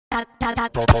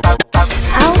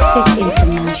Outfit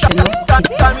International.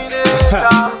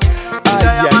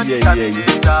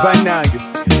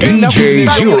 DJ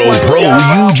Zero Pro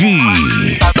UG.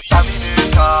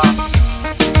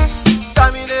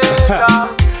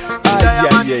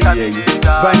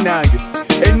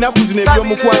 Ennaku zino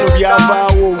ebyomukwano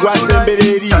byavaawo gwasembera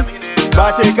eri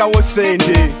bateekawo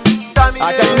ssente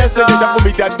atalina ssente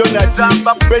takubita donati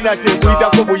penati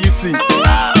ekuyitako buyisi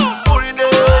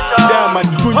dama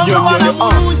tujjonyole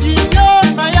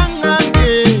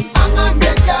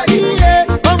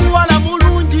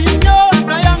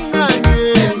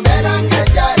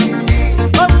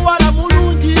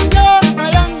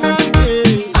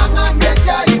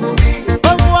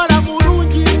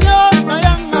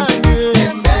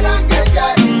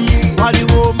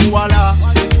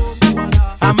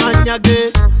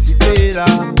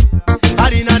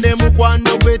alina ne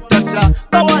mukwano gw'ettasa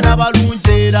bawala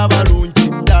balungi era balungi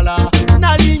ddala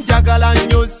nali njagala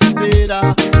nnyo siteera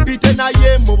bite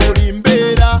naye mu buli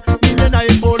mbeera nine naye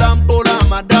mpola mpola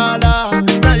amadaala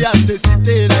naye ate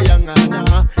siteera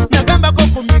yaŋŋana nagambako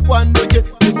ku mikwano gye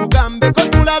nimugambeko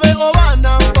tulabe oba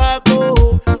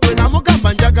nanfaako bwe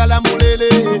namugamba njagala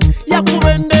mulere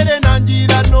yakuba endere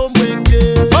nanjiira n'omwenge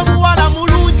omuwala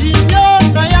mulungi nnyo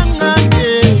nayaŋŋange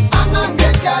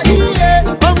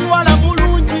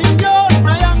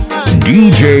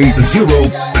DJ Zero.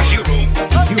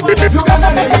 Uganda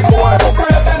TV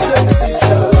brothers and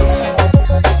sisters.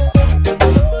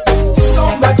 So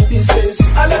much business,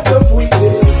 a lot of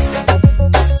weakness.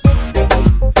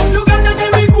 Uganda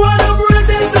TV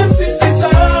brothers and sisters.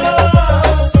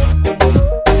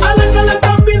 A lot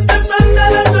of business and a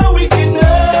lot of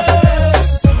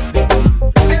wickedness.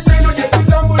 They say no je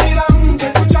kutambulira je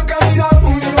kuchakalira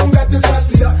uyonga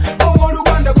tesasira. Owo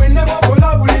Uganda kwe never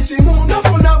kola buli kimu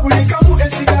nofuna buli kamu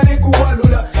esigale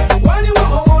kuwalula. Waliwo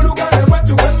owo Uganda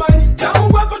mwatu wemanyi tamu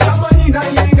gwako tamanyi na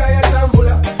yenga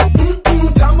yatambula.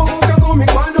 Tambuka ku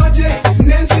mikwano gye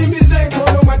n'ensimbi ze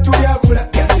kono mwatu yabula.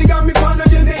 Yesiga mikwano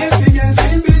gye ne yesiga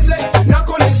ensimbi ze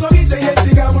nakola ensobi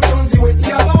teyesiga mutonzi we.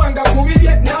 Yabawanga ku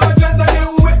bibye n'abatanza ne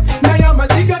wuwe naye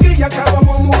amaziga ge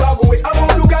yakabamu omubabu we.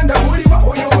 Abooluganda muliwa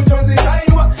oyo omutonzi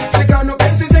tayiwa sekano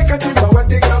kenzize katimba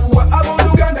wadde gabuwa.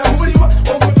 Abooluganda muliwa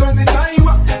omutonzi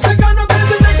tayiwa sekano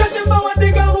kenzize katimba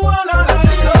wadde gabuwa.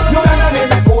 Uganda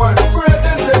n'emikwano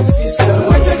brothers and sisters.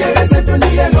 Wetegereze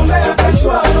dunia enonga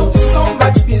yakachwalo. So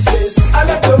much business, a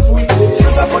lot of weakness.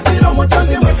 Chizapotira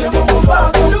omutonzi mwete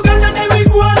mumuvaako. Uganda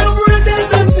n'emikwano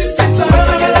brothers and sisters.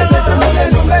 Wetegereze dunia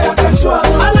enonga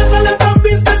yakachwalo. A lot of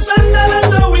business and a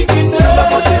lot of weakness.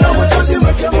 Chizapotira omutonzi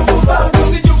mwete mumuvaako.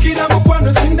 Sijukira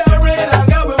mukwano Cinderella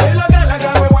nga bwe welagalaga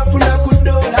bwe wafuna ku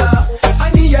dola.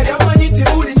 Ani yali amanyi nti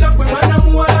buli kyagwe mwana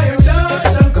muwalayo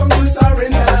kyasha come to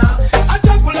surrender.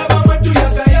 Atakulaba amatu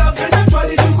yagaya fena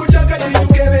twali tukutaka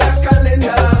titukebera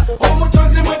kalenda.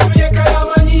 Omutonzi mwetu yekala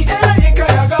amanyi era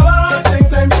yekayagaba. Take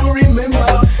time to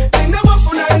remember. Tinga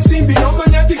wafuna ensimbi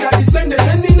n'omanya ti kati sente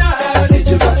zenina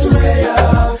sikiza tuleya.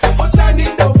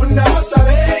 Osaanidde obunda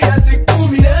musabe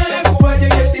yazikumire kuba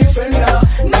yeye defender.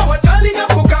 Nawatalina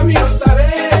fukami osabe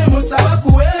musaba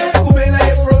kuwe kubeera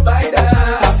ye provider.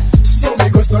 So me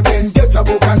go so then get a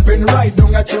book and pen right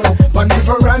down at you on me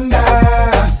veranda.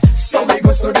 So me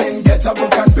go so then get a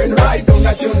book and pen right down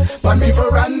at you on me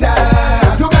veranda.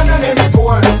 Uganda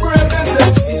n'emikwano brothers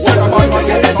and sisters.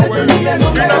 Wetegereze dunia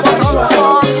enonga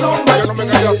yakachwalo. So much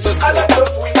business, a lot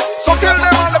of weakness. So kill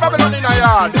them all the Babylon in a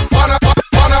yard.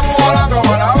 Wana muwalanga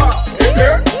walawa.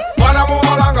 Wana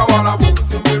muwalanga walawa.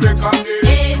 Tumbirekande.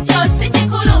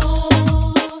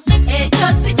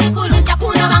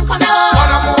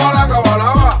 Wana muwalanga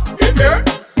walawa.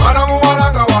 Wana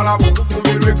muwalanga walawa.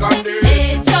 Tumbirekande.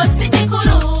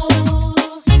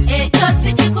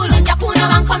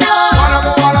 Wana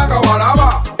muwalanga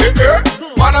walawa.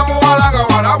 Wana muwalanga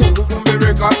walawa.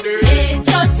 Tumbirekande.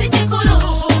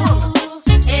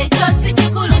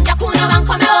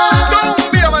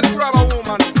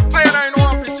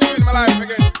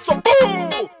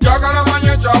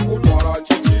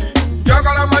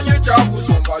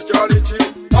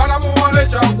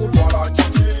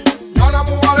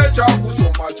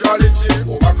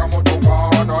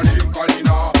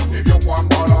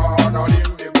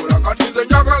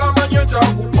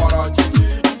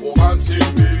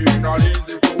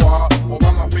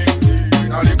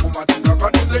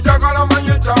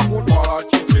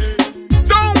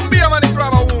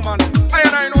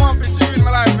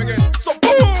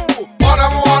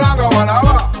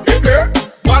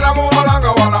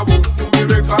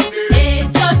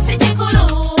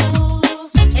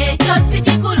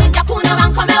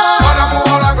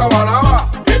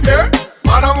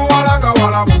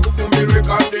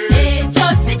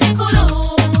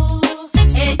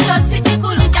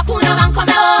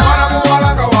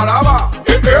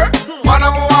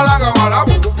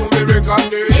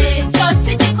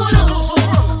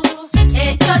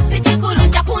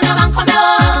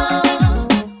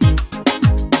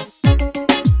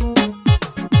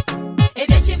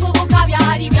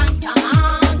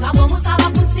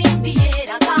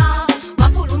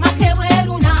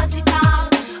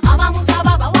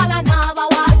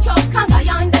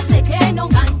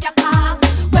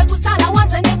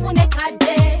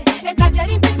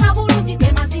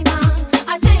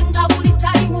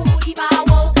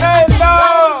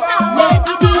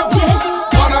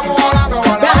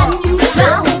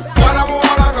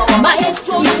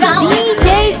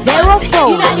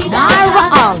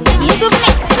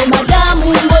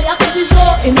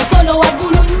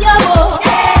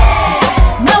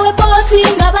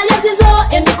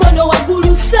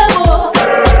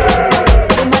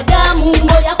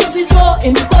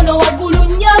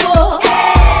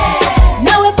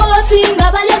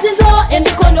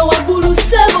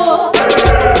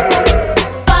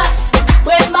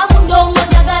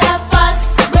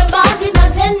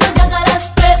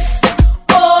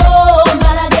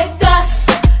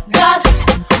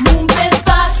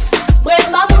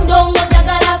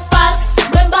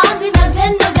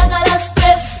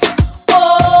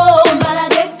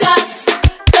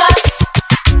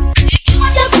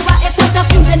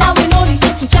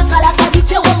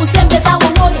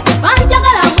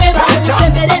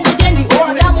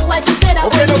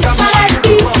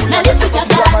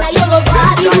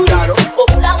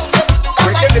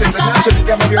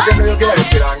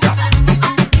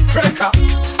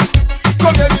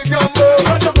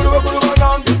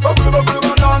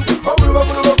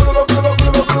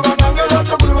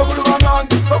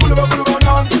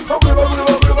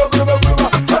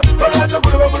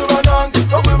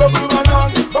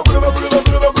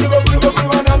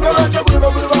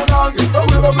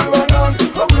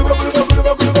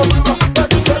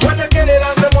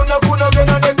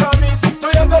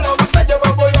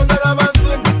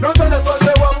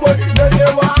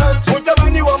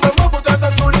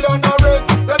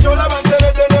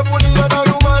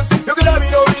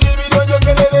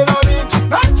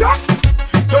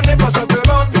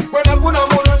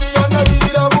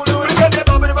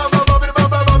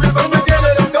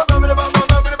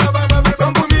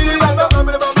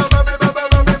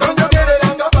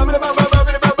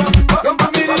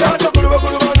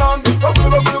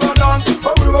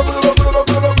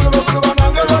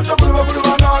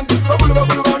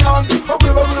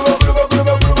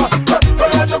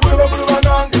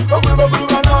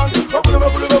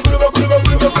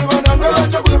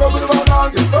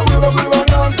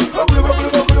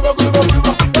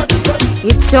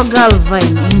 It's your girl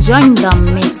Vine, enjoying the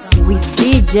mix with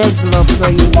DJ Zlopro.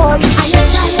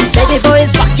 Baby boy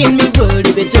is fucking me rude,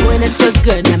 you be doing it so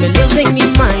good, I'm losing me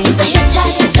mind. Way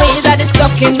that is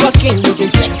talking, walking, you be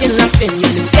checking, laughing,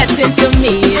 you just getting to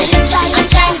me. I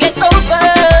try and get over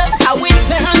how it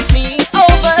turns me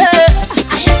over.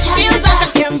 Feels like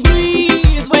I can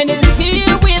breathe when it's here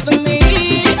with me.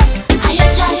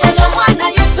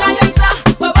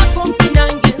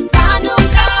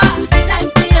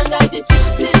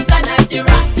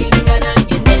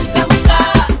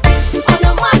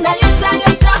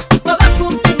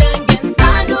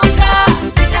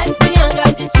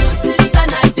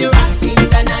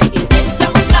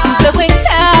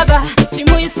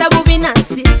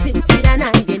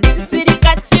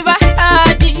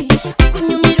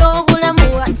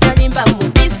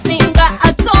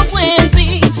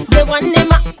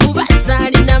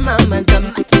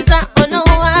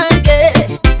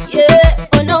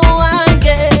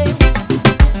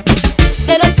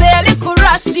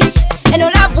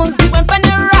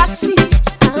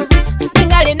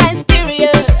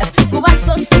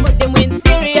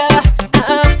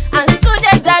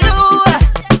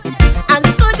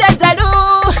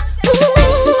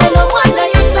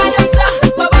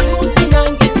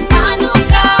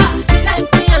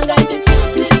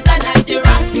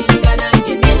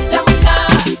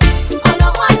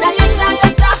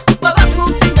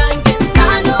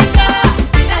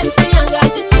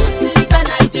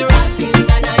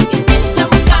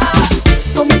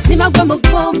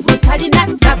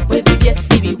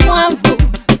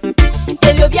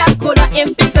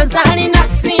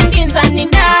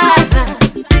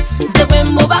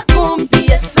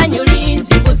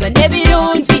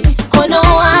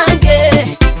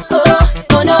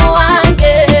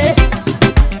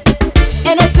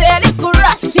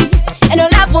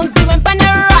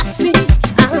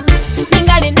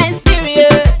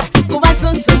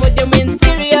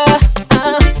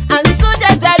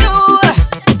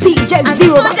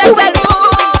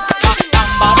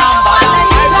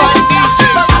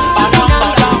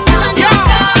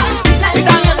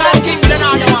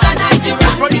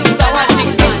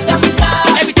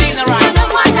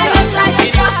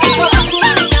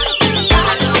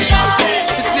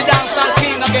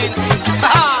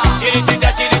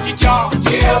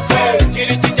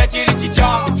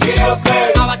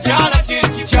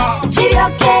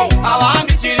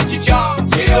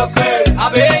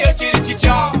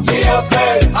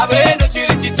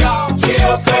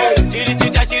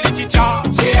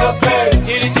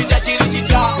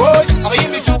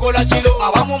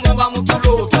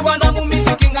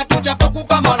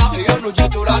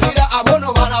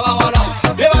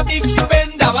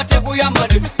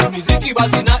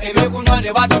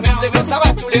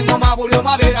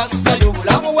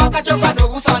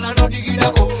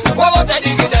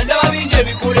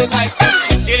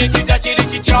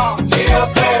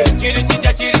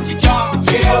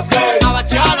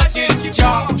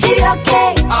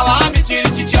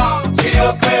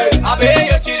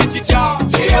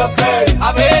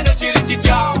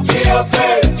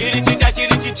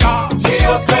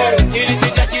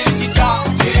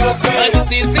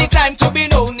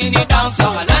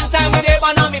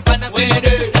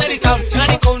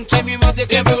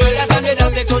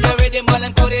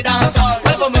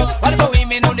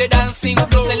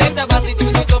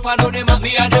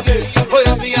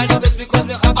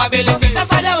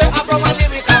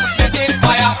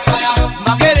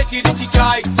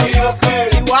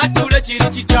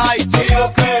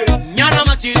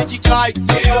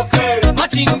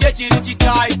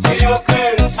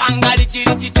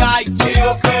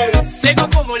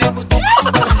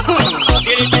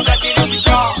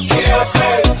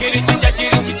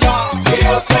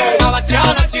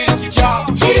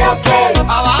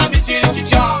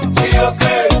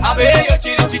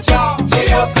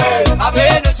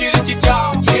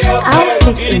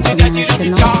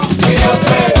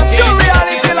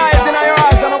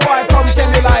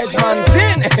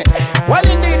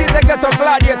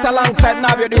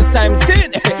 This time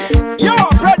sin. Yo,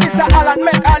 producer Alan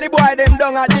make all the boy them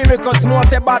down at the because no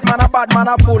say bad man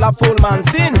a fool man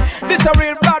sin. This a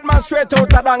real bad man straight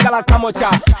out of Dangala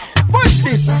Kamocha. Watch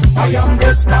this. I am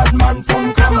this bad man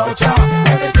from Kamocha.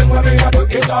 Everything what me a do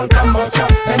is all Kamocha.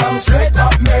 And I'm straight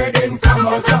up made in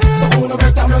Kamocha. So who no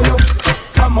better know you?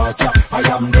 Kamocha. I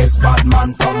am this bad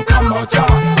man from Kamocha.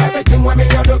 Everything what me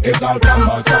a do is all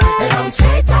Kamocha. And I'm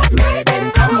straight up made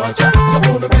in Kamocha. So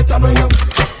who no better know you?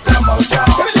 Kamocha.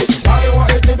 All you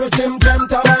want to do chim chim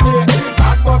tamani.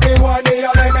 Bad Bobi one day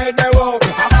I made the woe.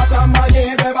 I'm a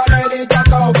tamani never let it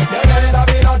go. They never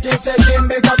be not just a chim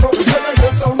because you do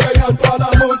somewhere and call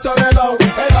a Mᴜsɪᴄ Vɪᴅᴇᴏs.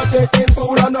 And I take in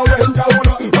food and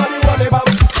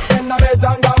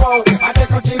wo.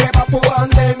 Adekakireba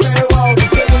puandeme wo.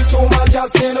 Teli chuma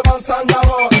chasile bansanga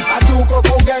wo. Atuko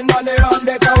kugenda ne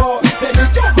bandeka wo. Teli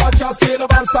chuma chasile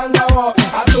bansanga wo.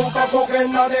 Atuko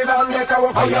kugenda ne bandeka wo.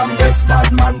 I am this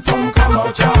bad man from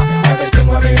Kamocha. Everything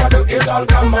what me I do is all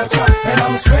Kamocha. And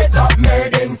I'm straight up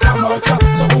made in Kamocha.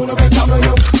 So who no better know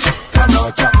you?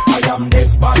 Kamocha. I am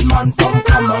this bad man from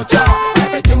Kamocha.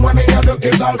 Everything what me I do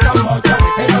is all Kamocha.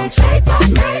 And I'm straight up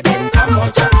made in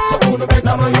Kamocha. So who no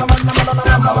better know you?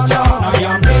 Kamocha. I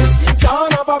am this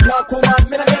son of a black woman.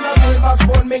 Me not get no silver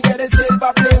spoon. Me get a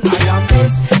silver bling. I am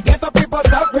this. Get the people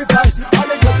sacrifice. All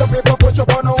the get the people push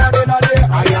up on one in a day.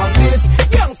 I am this.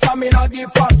 Youngster me not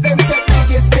give fuck. Them say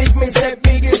big is big. Me say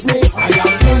big is me. I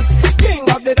am this. King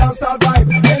of the dancehall vibe.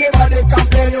 Anybody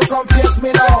complain, you come face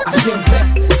me now. I am back,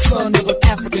 son of an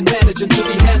African manager, to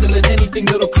be handling anything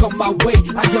that'll come my way.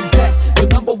 I am back, the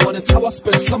number one is how I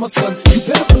spend summer, son. You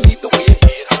better believe the way it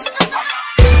is.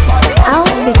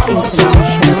 Outfit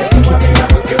International.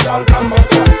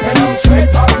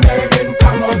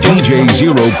 DJ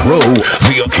Zero Pro,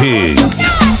 the king.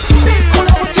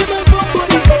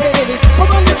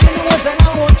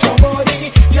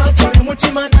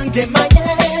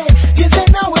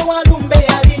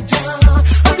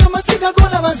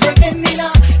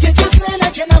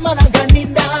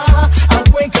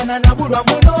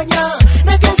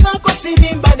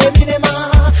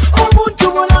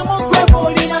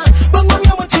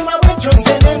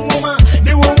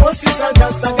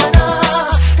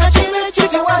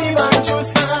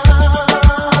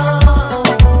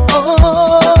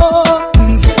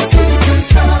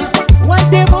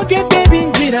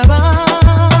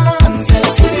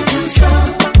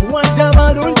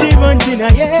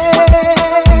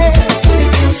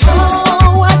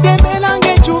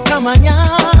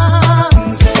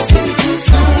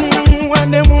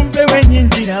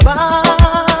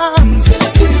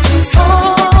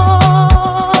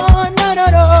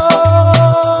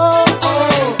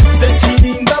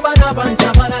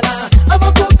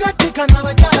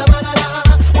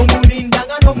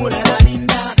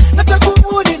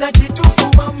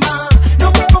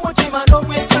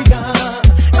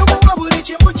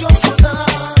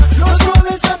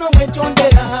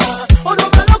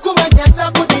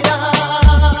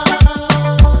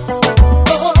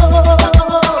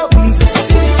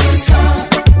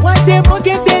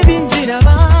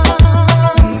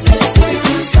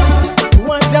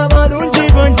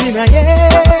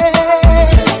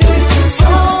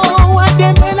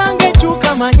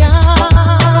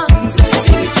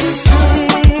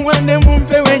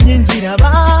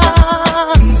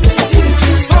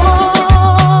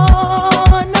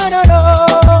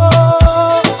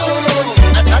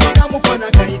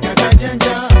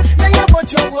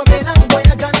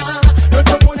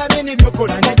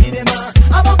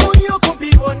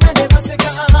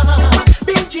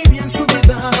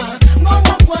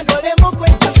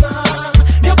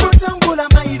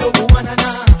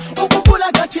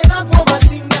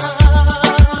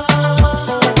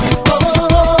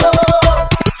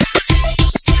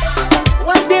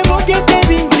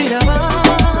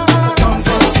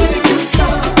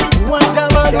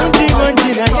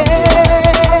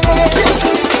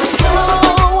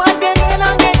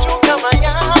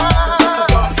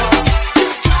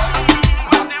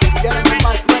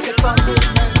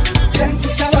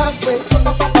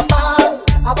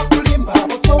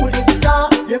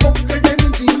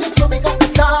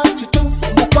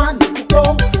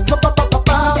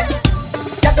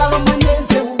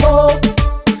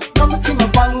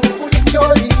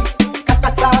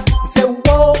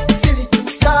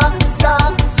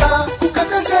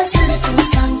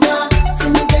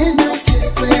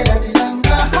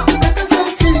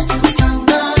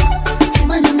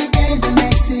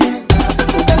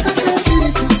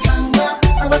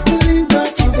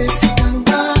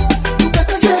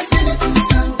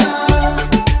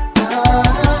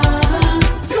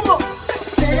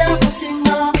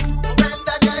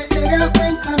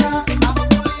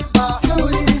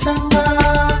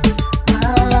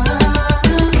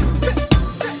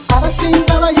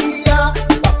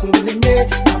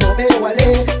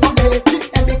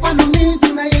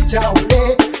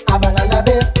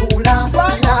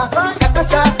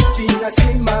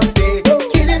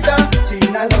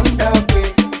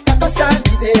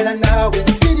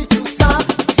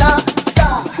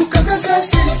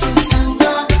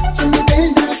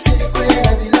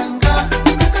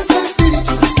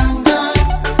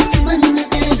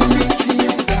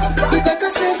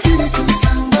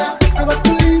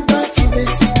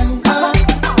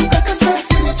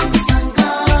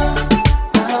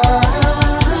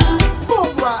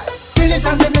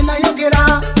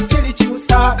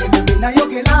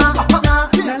 nayogera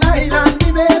Nalaira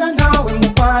ndibera nawe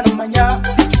mukwano manya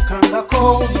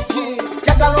situkangako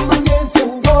Jagalo manyenze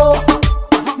uwo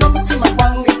Nomutima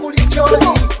kwange kuli choli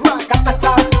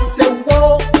Kakasa nze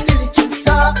uwo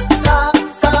Silichusa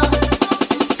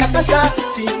Kakasa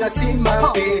tina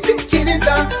simape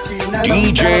Kiliza tina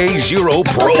DJ Zero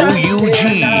Pro UG.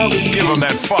 Give him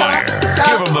that fire.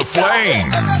 Give him the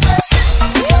flame.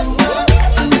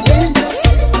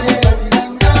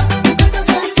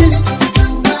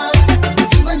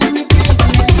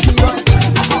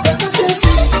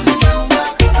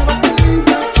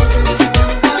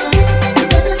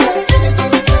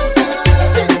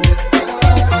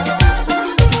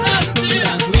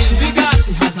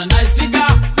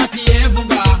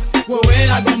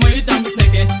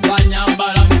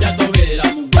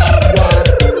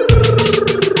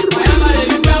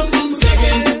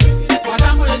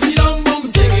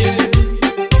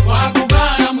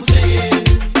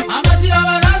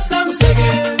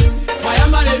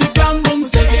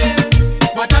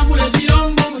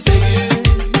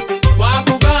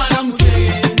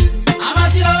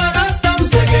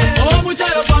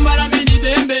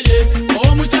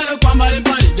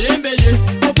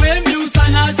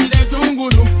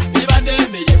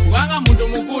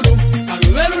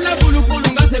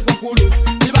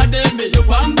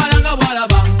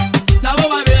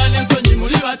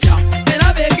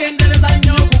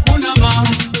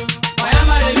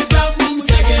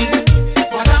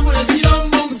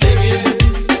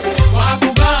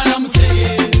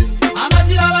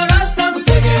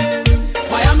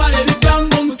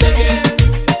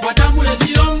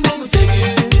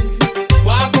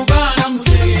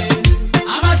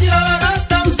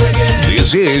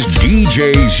 This is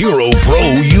DJ Zero Pro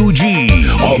UG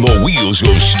on the wheels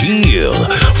of steel.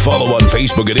 Follow on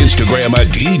Facebook and Instagram at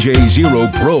DJ Zero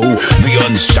Pro, the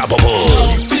Unstoppable.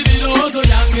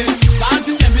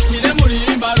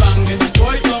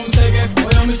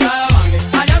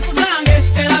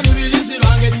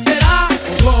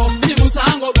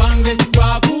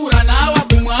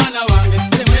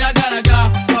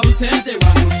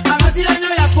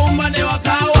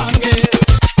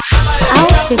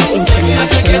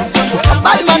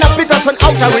 Batman and Peterson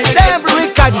out with them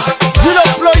record. Zero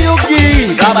Pro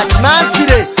Yugi, Robert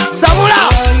Mansides, Samula.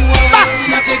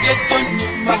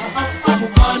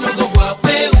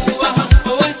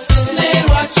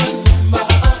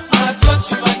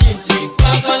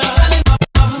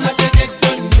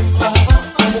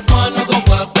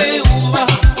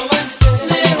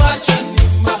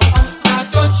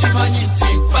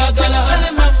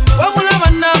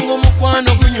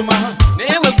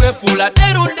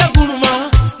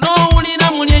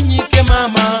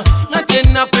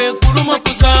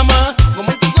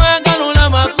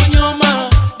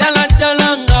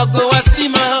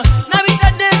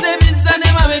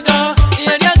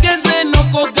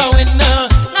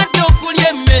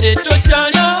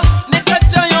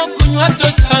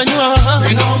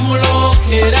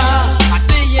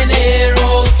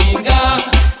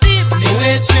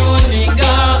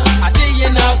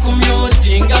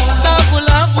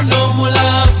 Love, no more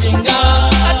love.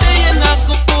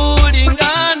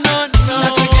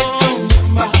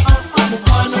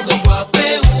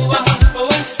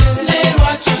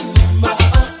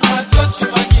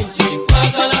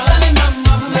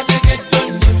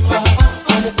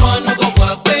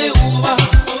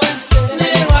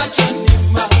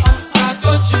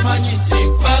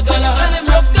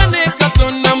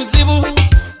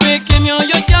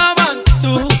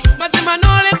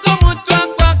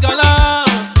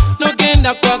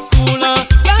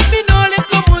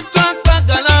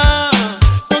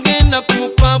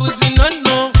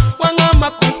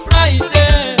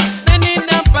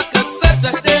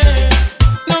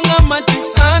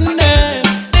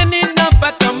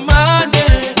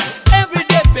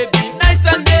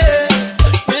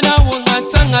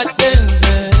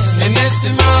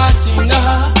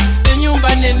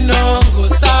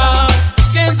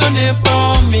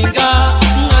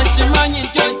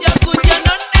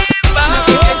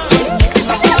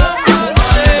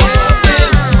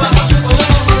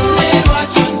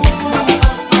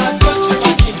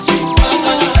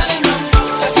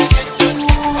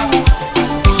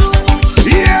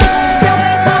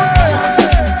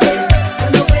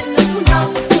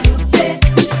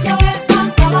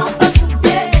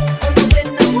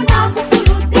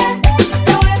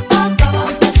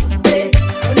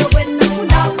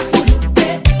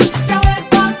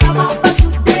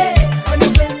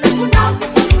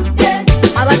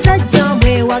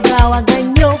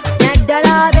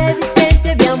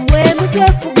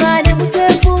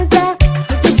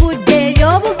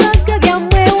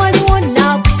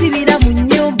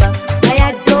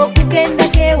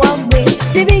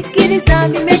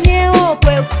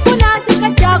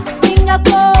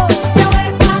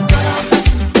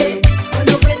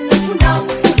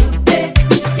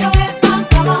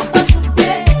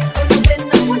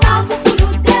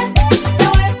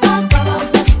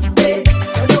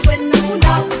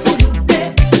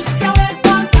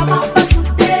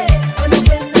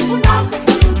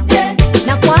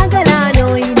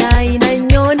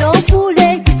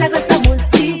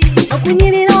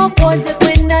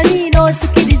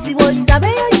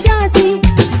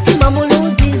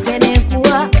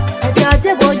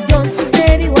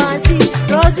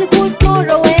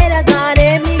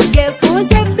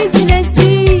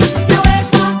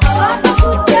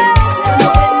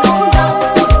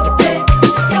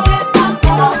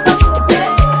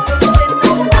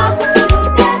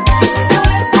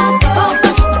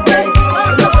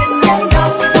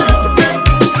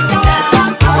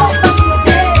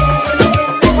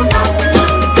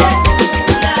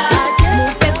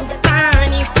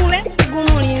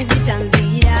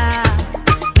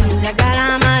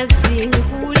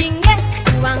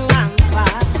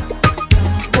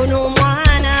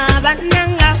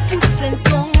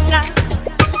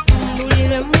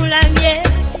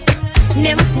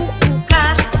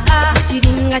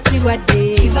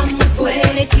 kirwadde kiva mutwe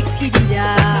nekikirira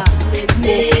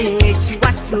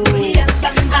ekiwato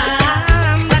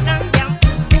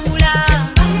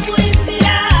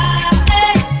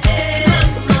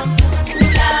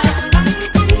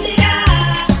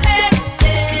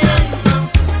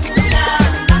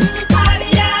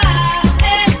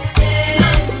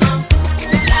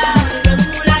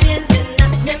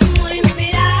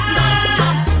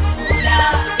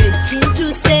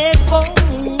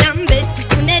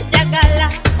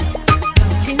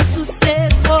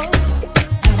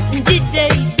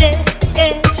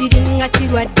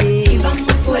kirwadde kiva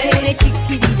mutwe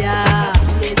nekikirira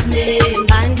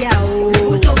bandyawo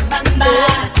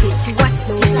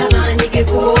ekiwato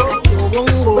sabanigeko kati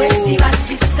obwongo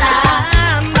wesibasisa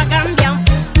mbagambya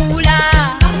mpula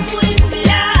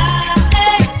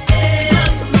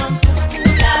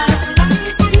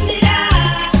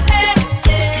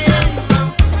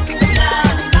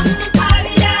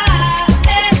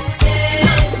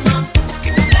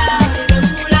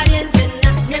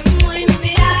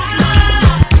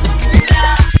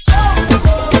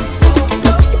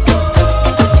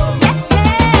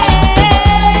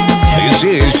This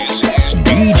is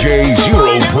DJ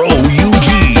Zero Pro UG.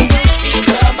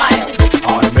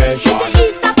 On mention. With the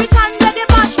East African reggae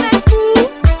bashment crew.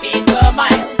 Peter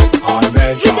Miles. On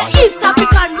mention. With the East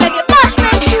African reggae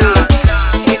bashment crew.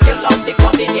 If you love the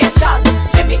combination,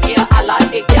 let me hear all of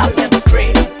the girl them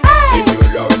scream. Hey. If you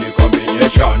love the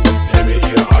combination, let me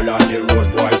hear all of the road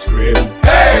boys scream.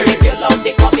 Hey. If you love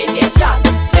the combination,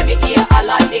 let me hear all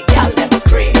of the girl them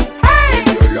scream. Hey.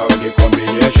 If you love the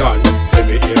combination, let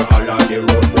me hear all of the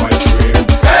road boys scream.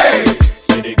 Hey.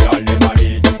 See the girl them a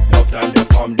need, enough time they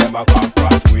come them a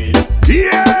confront with.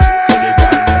 Yeah! See the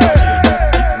girl them a need,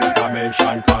 this Mr.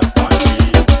 Mention constantly.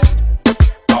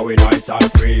 How we nice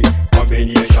and free,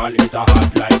 combination it a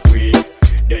hot like weed.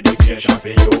 Dedication for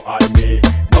you and me,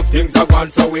 enough things are gone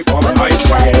so we come right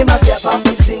Why way. him a step off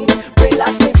the scene,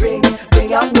 relax me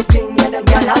bring out me thing, and them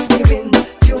girl ask me win.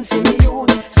 Tunes for me youth,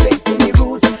 straight to me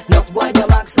roots. Enough boy them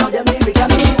ask how them lyric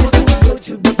and me it's too good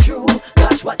to be true.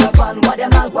 Gosh what a fun, what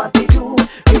them all want to do.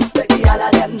 Respect the all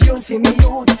of them tunes for me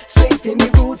youth, straight for me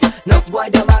roots. Enough boy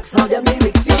them ask how them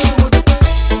lyrics feel shoot.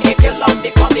 If you love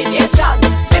the combination,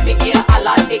 let me hear all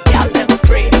of the girl them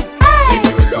scream. If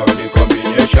you love the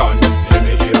combination, let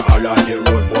me hear all of the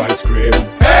road boys scream.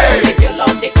 Hey! If you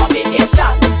love the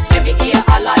combination, let me hear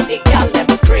all of the girl them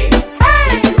scream.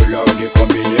 If you love the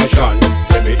combination,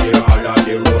 let me hear all of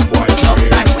the road boys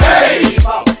scream. Hey!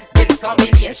 This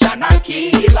combination and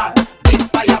killer, big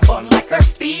fire burn like her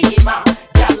steamer.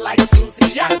 Girl like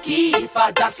Susie and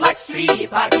Kiefer, just like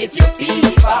stripper, give you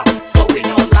fever. So we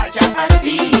know larger and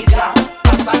bigger.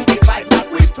 Pass and divide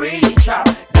like we preacher.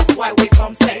 That's why we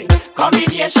come say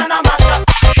combination and mash up.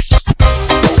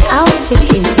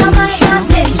 Outfit information.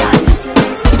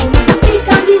 Big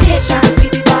combination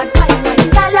with the bad pipe and the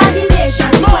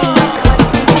coordination.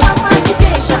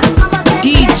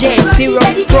 DJ Zero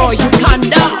Pro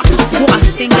Uganda. Who are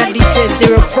singer DJ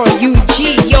Zero Pro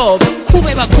UG. Yo,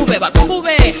 kubeba.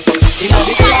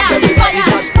 Everybody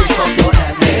just push up your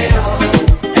hand. Hey oh,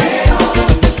 hey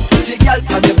oh. See girl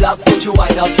from the block, put you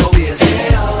wind up your waist. Hey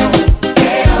oh,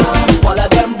 hey oh. All of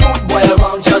them good boy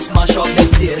around just mash up the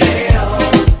place. Hey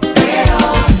oh, hey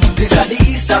oh. This are the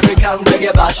East African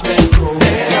reggae bashment crew.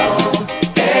 Hey oh,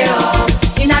 hey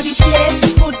oh. In a the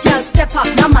place, good girl step up,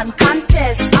 no man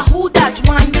contest. A who that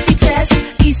one fittest?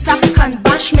 East African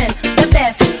bashment, the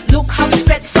best. Look how we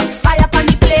spread fire upon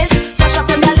the place. Flash up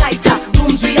on the lighter,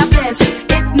 rooms we are blessed.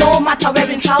 It no matter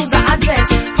wearing trouser or dress.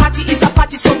 Party is a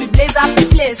party, so we blaze up the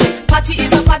place. Party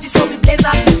is a party, so we blaze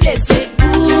up the place. Say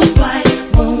goodbye,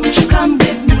 won't you come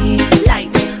with me?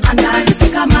 Light under the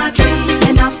sycamore tree,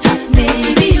 and after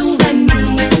maybe you and me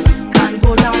can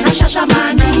go down a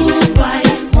shashamani. Goodbye,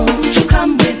 won't you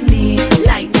come with me?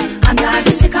 Light under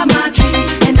the sycamore tree,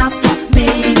 and after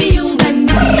maybe you and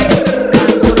me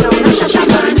can go down a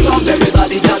shashamani.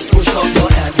 Everybody just push up your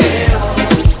hands. Hey oh,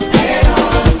 hey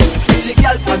oh. See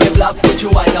girl from the block, put you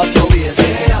wind up your waist.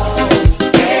 Hey oh,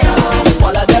 hey oh.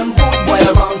 All of them good boy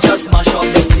around just mash up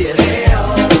the place. Hey oh,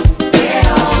 hey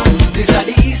oh. These are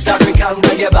the East African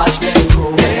reggae bashment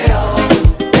crew. Hey oh,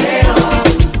 hey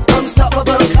oh.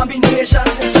 Unstoppable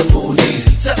combinations in the booties.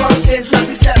 Step on stage like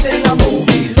we step in a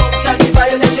movie. Shaggy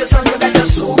violate your son, you better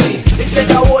sue me. It take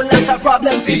a whole lot of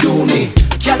problem for do me.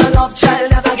 Can a love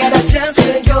child never get a chance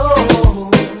to go?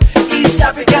 East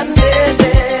African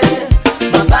lady,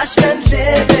 my bashment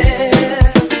lady.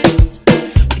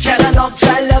 Can a love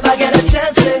child never get a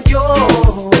chance to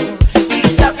go?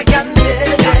 East African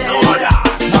lady,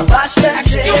 my bashment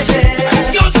lady.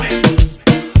 Excuse me.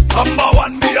 Number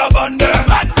one, me a band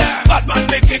them.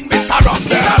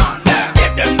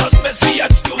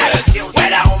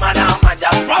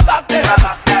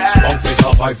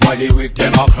 survive while the weak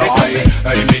them a cry.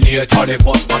 Eliminate all the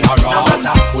boss man around.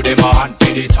 Put them a hand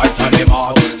for the tight and them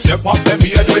out. Step up them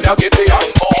head when I get the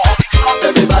young ball.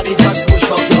 Everybody just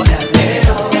push up your hand. Hey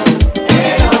oh,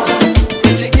 hey oh.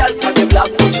 It's a girl from the block,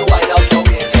 put you wind up your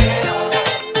waist. Hey oh,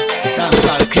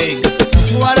 Dancehall King.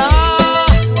 Voila,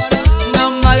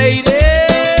 Nama lady,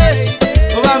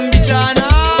 Obambichana,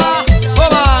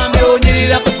 Obambe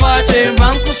onyirira kufache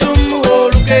mbankusumu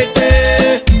olukete.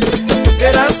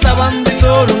 Era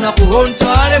nsabandito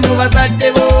lunakuhontwale mu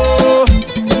bazadde bo.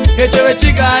 Ekyo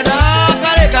ekigana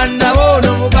kale kandabo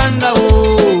n'omuganda wo.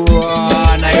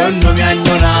 Nayo nnomya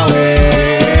nnyo naawe.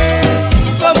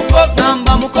 Mukomuko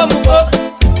gamba mukomuko,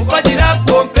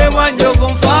 mukogirako mpebwa njogo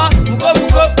nfa.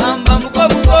 Mukomuko gamba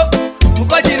mukomuko,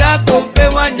 mukogirako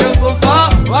mpebwa njogo nfa.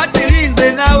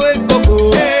 Watirinze nawe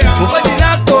koko,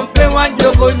 mukogirako mpebwa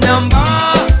njogo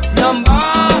nyamba.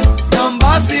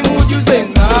 Nyamba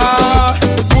simujuzenga.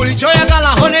 Buli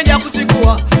kyoyagalaho nejja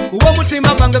kukikuwa. Kuba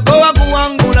omutima gwange gwe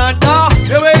waguwangula dda.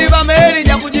 Ewe eriba meeri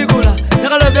nja kugigula.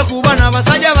 Njagala ove kuba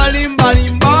n'abasajja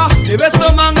balimbalimba.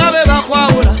 Ebesoma nga be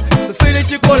bakwawula. Siri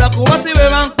kikola kuba si be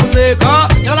bankuzeeka.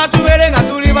 Njagala tubeere nga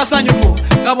tuli basanyufu.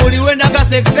 Nga buli wendaga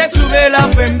sekise tubeera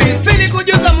fembi. Siri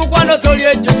kujuza mukwano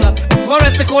tolyejjusa.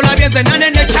 Olwesikola byenze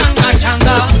nanene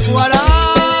changa. Wala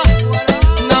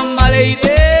Namba lady,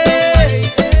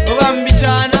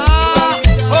 Obambichana,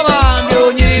 Obambe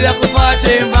onyirira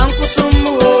kufache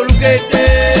mbankusumu olukete.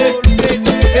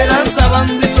 Era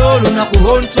nsabandito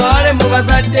lunakuhontwale mu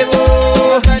bazadde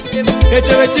bo.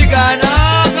 Ekyo ekigana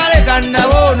kale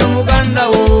kandabo n'omuganda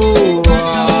wo.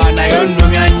 Nayo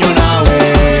nnomya nnyo naawe.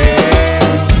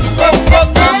 Mukomuko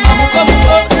gamba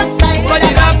mukomuko,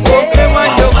 mukogirako mpebwa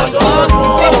njogo nfa.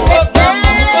 Mukomuko gamba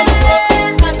mukomuko,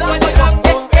 mukogirako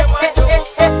mpebwa njogo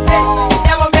nfa.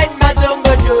 Double bed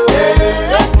mazongojo,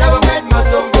 double bed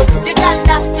mazongojo.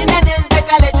 Kitanda kinenenze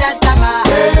kale jantama,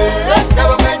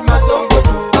 double bed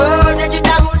mazongojo. Oh,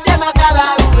 nekitabudde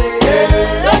makalawe,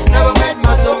 double bed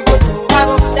mazongojo.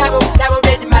 Double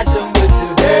bed mazongojo,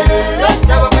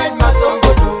 double bed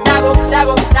mazongojo.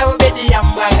 Double bed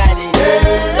yambagale,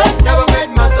 double bed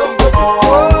mazongojo.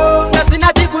 Oh, nasina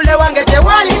kigule wange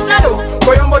tewali ntalo,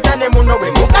 koyombotane muno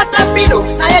bwe mukatapiro.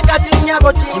 Naye kati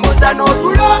nnyabo kimuza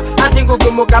n'otulo, anti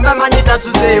ngugumugamba manyi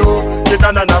tasuzeewo.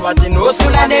 Tetana nabati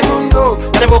n'osula ne mundo,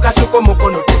 kale bw'okasuka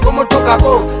omukono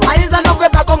tegumutukako. Ayinza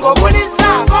n'okwebako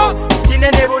ng'obulizaako,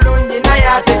 kinene bulungi naye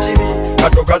ate kibi.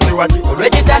 Katokazi waki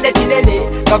olw'ekitande kinene,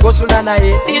 kagosula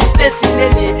naye distance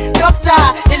nene.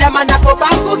 Dokta ilamanako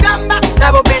bankugamba,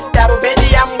 double bed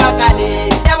yambagale,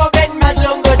 double bed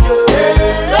mazongojo,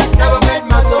 double bed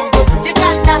mazongojo.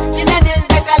 Kitanda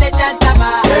kinenenze kale jantama,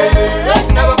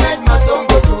 double bed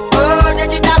mazongojo. Oh,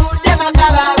 nekitabudde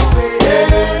makalawe,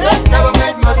 double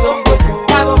bed mazongojo.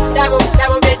 Double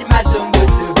bed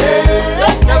mazongojo,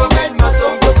 double bed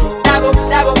mazongojo.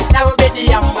 Double bed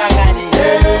yambagale,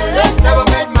 double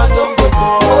bed mazongojo.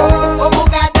 Oh,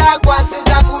 omuganda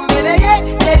akwasiza ku mmere ye,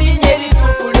 erinnya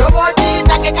eritukula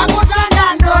obotitake kakutanda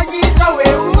ndonyiza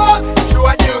weewuwo.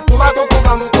 Shuwadi kubako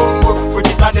kuba mukongo, ku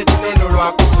kitande kinene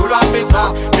olwakusula mpeta.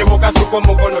 Ne bw'okasuka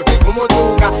omukono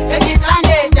tegumutuuka.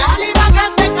 Ekitande kyali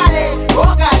bakase kale,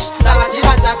 oh gosh, laba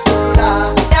kibasakula.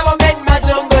 Double bed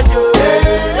mazongojo,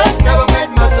 double bed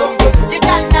mazongojo.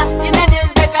 Kitanda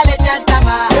kinenenze kale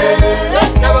jantama,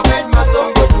 double bed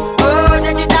mazongojo. Oh,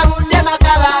 nekitabudde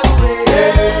makabawe,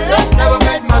 double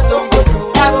bed mazongojo.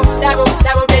 Double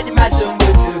bed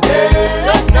mazongojo,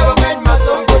 double bed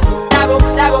mazongojo.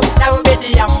 Double bed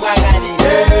yambagale,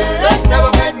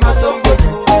 double bed mazongojo.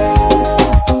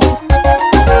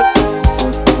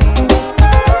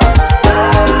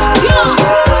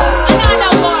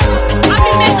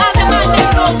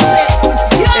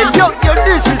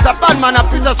 This is a bad man, a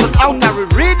Peterson out and we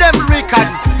read them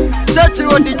records.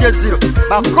 ᴇᴜ DJ Zero,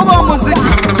 bakuba omuziki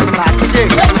batye.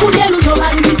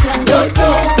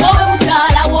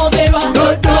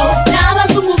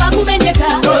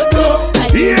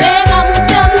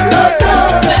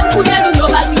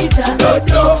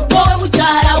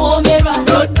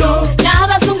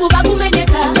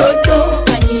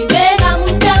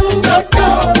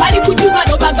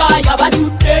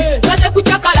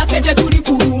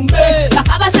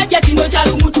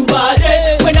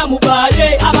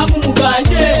 Mubale abamu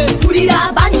muganje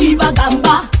tulira banji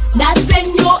bagamba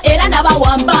nasenyo era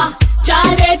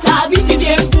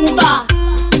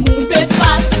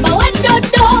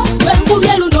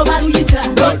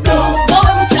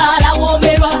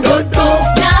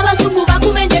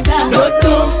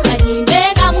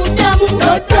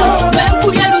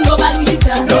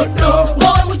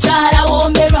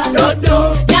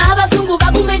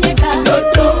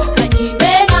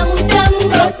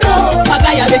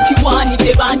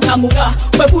bantamula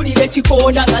bwepulira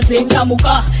ekikoona nga nze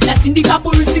ntamuka nasindika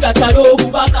pulusiga tala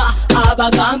obubaka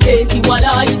abagambe nti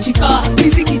walayikika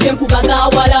bizikidde enkubaga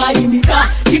walayimika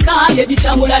gikaye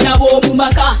gitamula nabo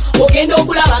omumaka ogenda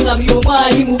okulaba nga buli omu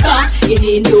ali muka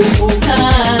enendomoka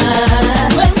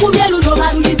wekubye luno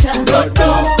baluyita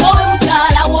owe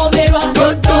mukyala womerwa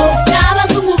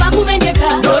n'abazungu bakumenyeka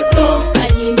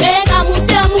kanyimbenga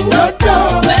muddamu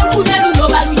wekubye luno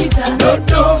baluyita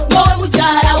owe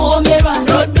mukyala womerwa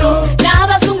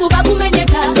n'abazungu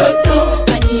bakumenyeka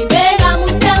kanyimbenga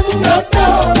muddamu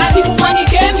kati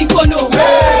mumwanike emikono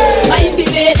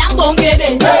bayimbire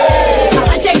nambongere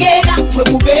abategeera mwe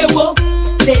mubeewo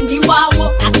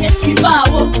sendiwaawo ate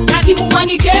sibaawo kati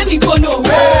mumwanike emikono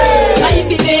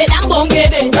bayimbire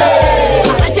nambongere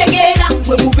abategeera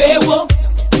mwe mubeewo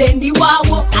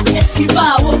sendiwaawo ate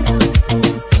sibaawo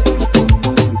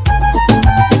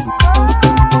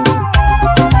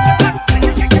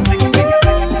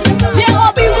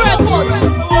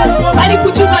bali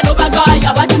kuchuba no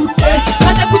bagaya batudde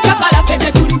kate kuchakala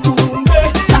kete tuli kumbe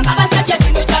akabasajja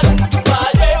kino kyalo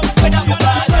mutubale kwenda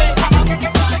mubale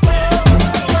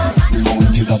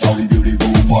that's how we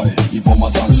beautiful vibe.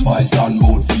 Informers and spies stand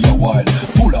mode for a while.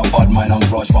 Full of bad mind and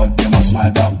grudge, but them a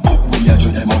smile back. We are to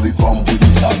them and we come to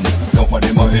this side. No for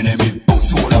them a enemy, don't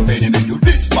see all of enemy. You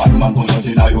this bad man, go shut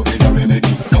in how you get a remedy.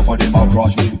 No for them a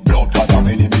grudge me, blood cut of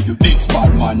enemy. You this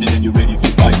bad man, then you ready to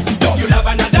fight the dust. You love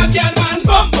another girl man,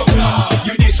 bumbo claw.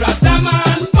 You this rasta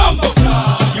man, bumbo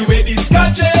claw. You wear this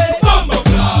country, bumbo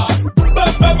claw.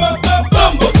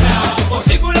 Bumbo claw.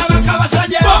 Osigula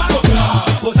makabasajja, bumbo claw.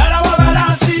 Ozala wa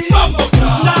balansi, bumbo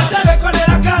claw. Natebe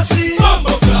kolera kasi,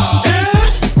 bumbo claw.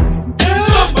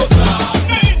 Bumbo claw.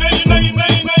 Nay.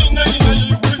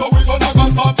 Wizo naga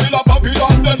start till a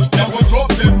Babylon then. Never drop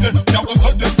them then. Never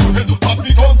send them to hell. Pass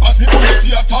me gun, pass me bullet,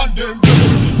 see a tandem.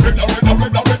 Redda than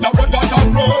blood. Redda than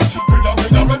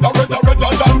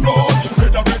blood.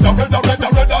 Redda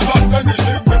than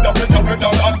anything. Redda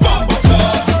than bumbo claw.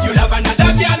 You love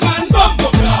another girl man, bumbo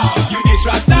claw. You this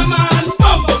rasta man,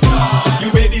 bumbo claw. You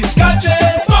wear this country,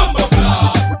 bumbo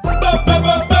claw.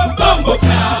 Bumbo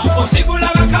claw. Osigula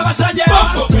makabasajja,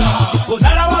 bumbo claw.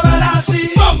 Ozala wa balansi,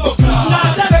 bumbo claw.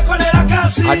 Natebe kolera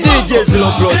kasi. A DJ Zero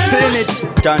Pro spin it,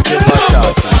 can't get past.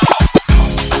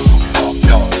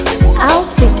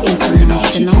 Outfit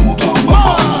International.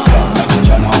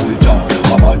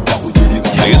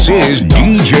 This is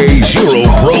DJ Zero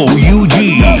Pro UG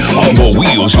on the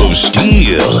Wheels of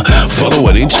Steel. Follow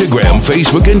on Instagram,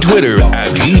 Facebook, and Twitter at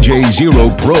DJ Zero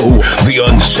Pro, the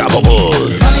Unstoppable.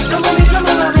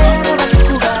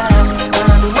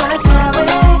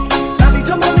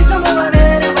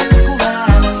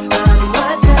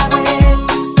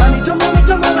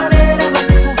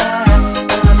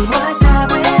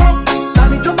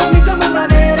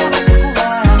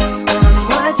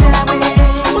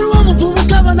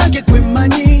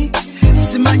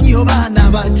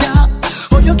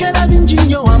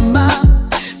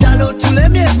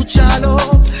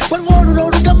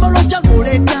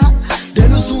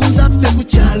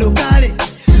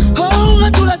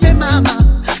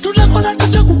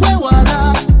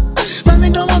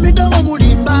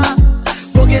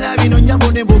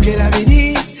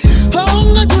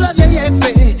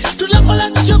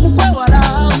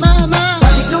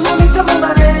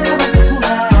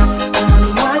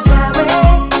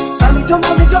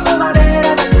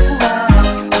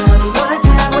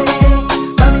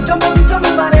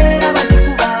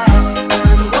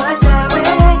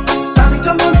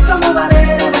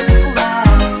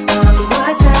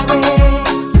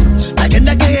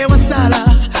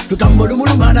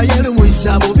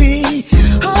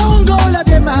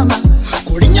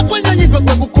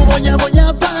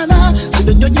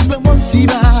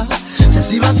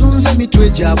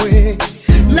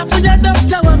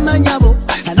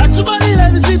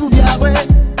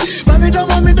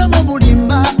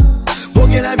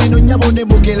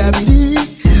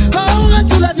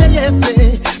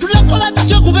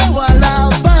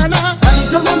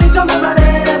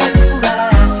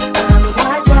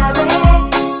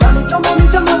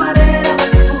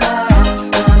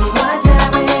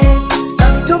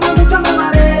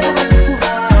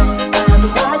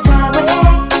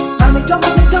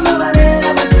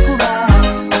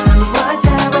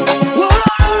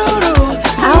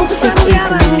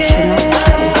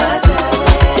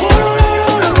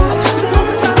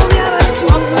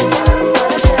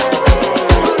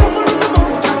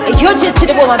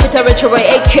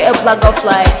 aka Black of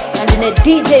Fly, and then a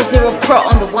DJ Zero Pro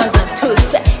on the ones and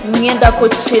twos. Nienda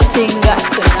kuchitinga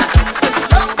tonight.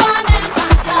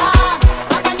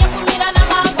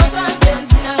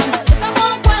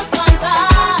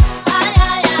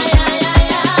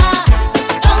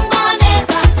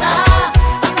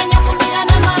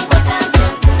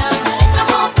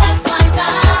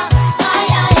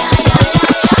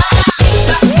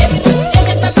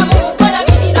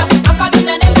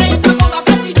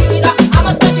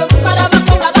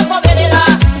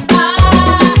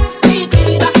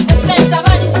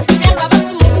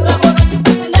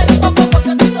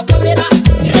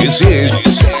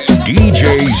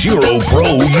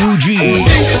 UG.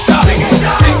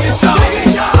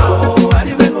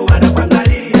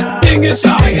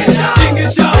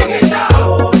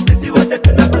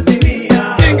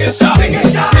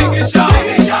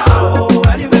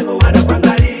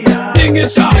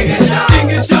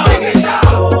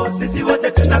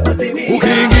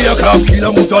 Ukiingia club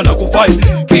kila mtu anakufai,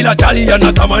 kila chali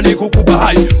anatamani kukupa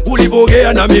hai.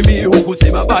 Ulivogea na mimi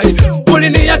hukusema bye,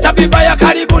 uliniacha vibaya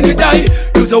karibu nidai.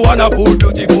 You so wonderful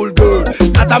beautiful girl,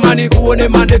 natamani kuone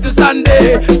Monday to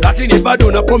Sunday, lakini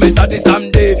bado na promise hadi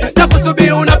someday.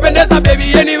 Nakusubiri unapendeza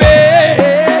baby anyway.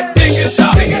 Tingisha,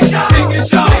 tingisha,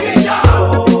 tingisha,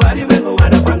 walimwengu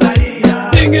wanakuangalia.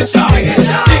 Tingisha,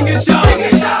 tingisha,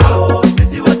 tingisha,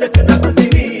 sisi wote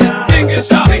tunakuzimia.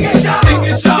 Tingisha, tingisha,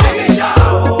 tingisha,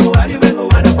 walimwengu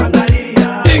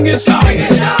wanakuangalia. Tingisha,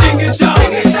 tingisha, tingisha,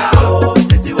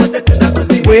 sisi wote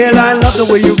tunakuzimia. Well, I love the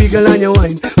way you wiggle and you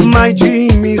whine. My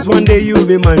dream is one day you'll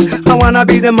be mine. I wanna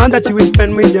be the man that you will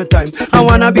spend with your time. I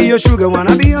wanna be your sugar,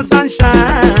 wanna be your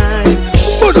sunshine.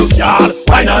 Budu girl,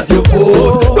 wine as you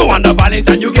pose. No wonder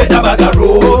Valentine you get a bag of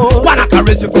rose. Wanna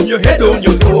caress you from your head on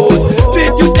your toes.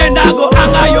 Treat you tender, go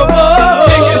hang on your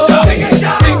bones. Tingisha,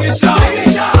 tingisha, tingisha,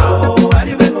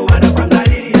 walimwengu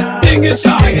wanakuangalia.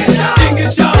 Tingisha, tingisha,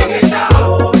 tingisha,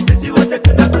 sisi wote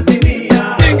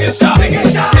tunakuzimia. Tingisha,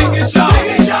 tingisha, tingisha,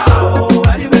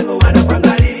 walimwengu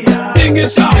wanakuangalia.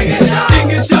 Tingisha, tingisha,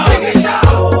 tingisha,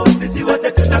 sisi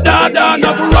wote tunakuzimia. Dada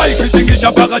nafurahi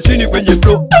kutingisha mpaka chini kwenye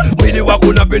flow. Mwili wako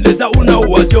unapendeza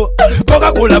unaua jo.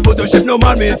 Coca-Cola bottle shape no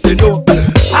man me say no.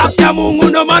 Haki ya Mungu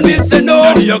no man me say no.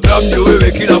 Ndani ya club ni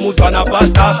wewe kila mtu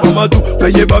anapata. Soma tu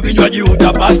kwenye vinywaji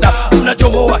utapata.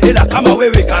 Unachomoa hela kama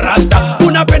wewe karata.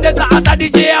 Unapendeza hata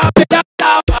DJ apenda.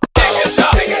 Tingisha,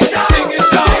 tingisha,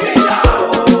 tingisha, tingisha,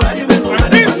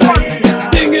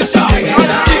 tingisha,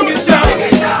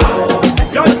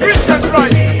 you're Christian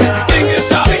right.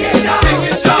 Tingisha, tingisha,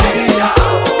 tingisha.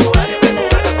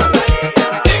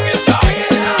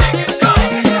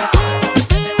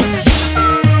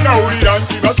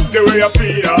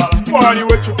 Yafira mwali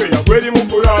wechupeya gweri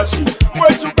mukulashi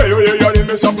mwechupeyo yo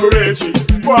yalemesa mpuleshi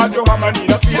bwatyo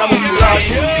hamanira fira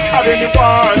mukulashi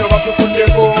ab'emikwano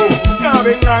batufuddeko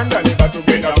n'ab'enganda ne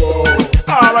batugendako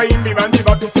abayimbi bandi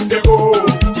batufuddeko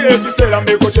kyekiseera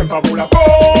mbeko kyempabulako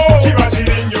kiba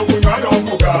kiringi okunywa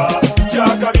n'okuga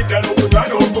kyakabidda n'okunywa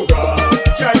n'okuga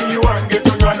kyali wange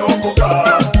tonywa n'okuga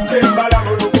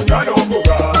zembalamu n'okunywa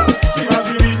n'okuga kiba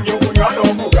kiringi okunywa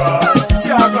n'okuga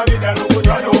kyakabidda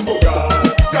n'okunywa n'okuga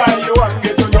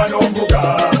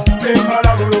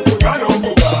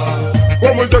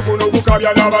omuze guno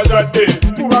gukabya n'abazadde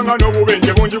kubanga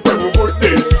n'obubenje bungi kwe buvudde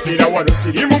era wano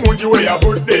sirimu mungi we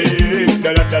yavudde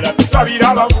ddala ddala tusabira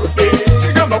abavudde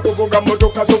sigamba kuvuga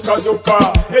motoka zokka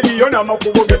zokka eriyo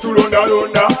n'amakubo ge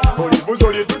tulondalonda olibuzo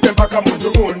olitutte mpaka mu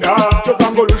njugunda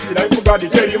kyokka ng'olusi life gadi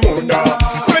teri munda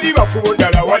kweriba kubo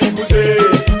ddala walivuze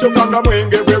kyokka nga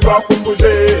mwenge gwe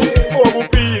gwakufuze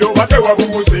obupiira oba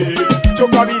tewabubuze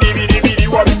kyokka biribiribiri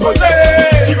wabikoze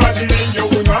kiba kiringi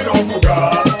okunywa n'okuga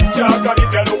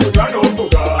kyakabidda n'okunywa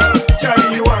n'okuga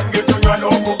kyali wange tonywa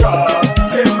n'okuga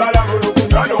zembalamu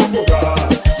n'okunywa n'okuga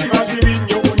kiba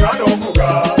kiringi okunywa n'okuga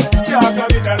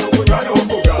kyakabidda n'okunywa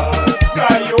n'okuga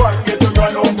kali wange tonywa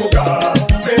n'okuga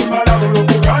zembalamu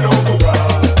n'okunywa n'okuga.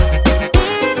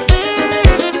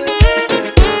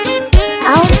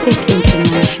 Outfit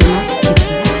International.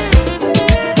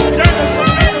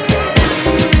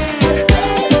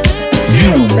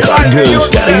 Uganda's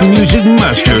Daddy Music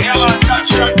Master,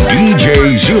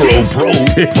 DJ Zero Pro,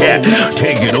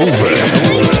 taking over.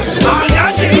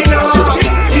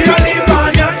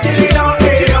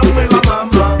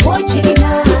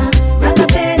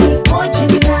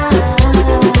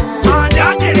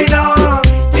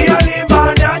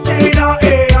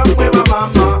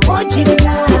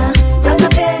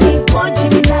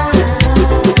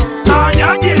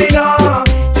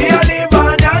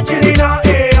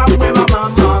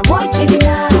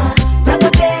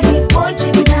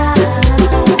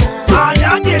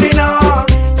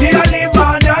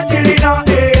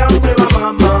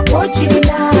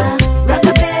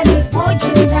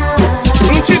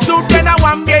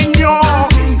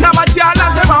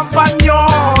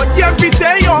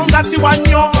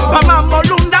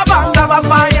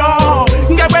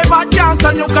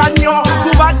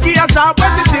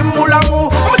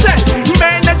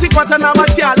 Kwata na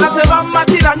matyala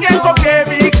sebamatira ng'enkoko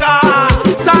ebika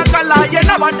sakalaye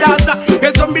n'abadaza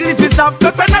ezo mbiri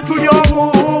zisafefe na tuli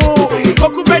omu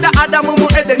okuveda Adamu mu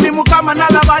Edeni Mukama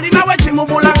n'alaba alinawo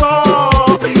ekimubulako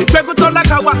twekutonda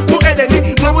kawa mu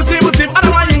Edeni mu buzibuzibu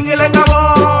arawayingile ngabo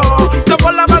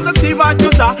tokola baza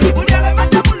sibajusa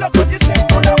mulyalemadde muloko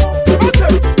gisembulamu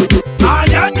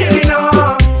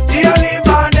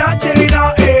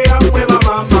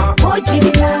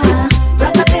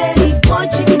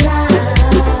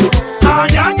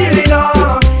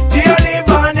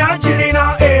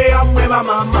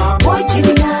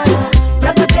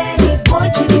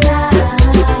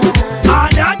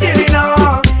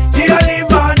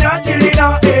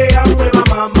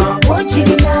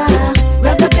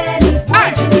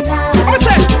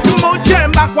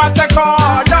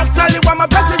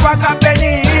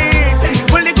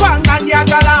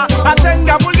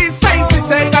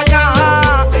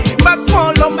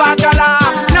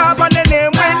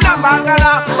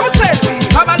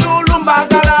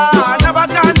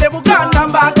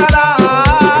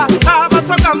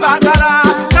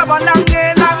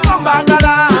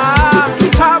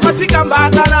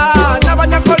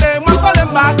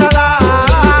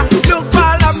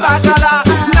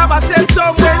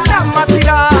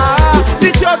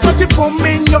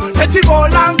kuminyo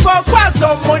nechibola nkokwazo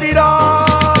muliro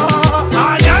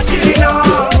anyangirina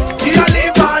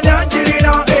kiraliva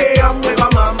anyangirina amwe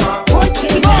bamama.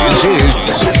 This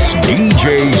is DJ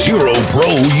Zero Pro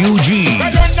UG.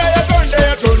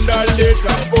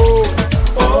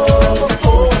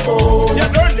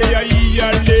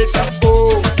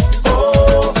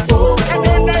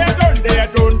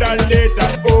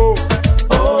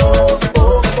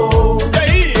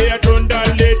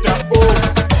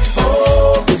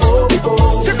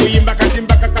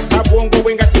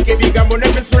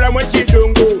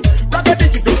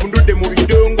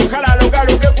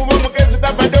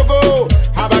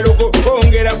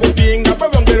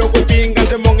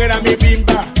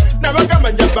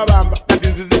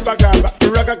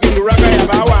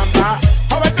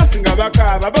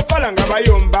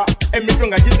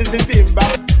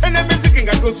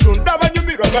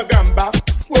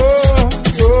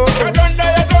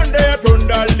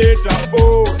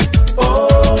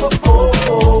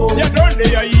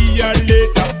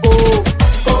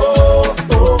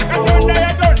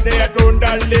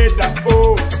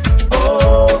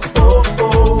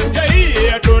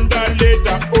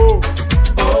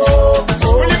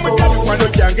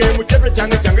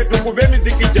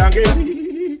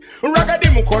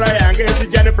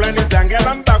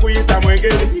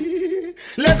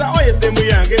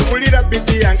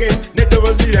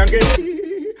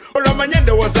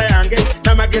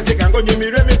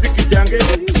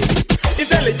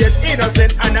 Intelligent,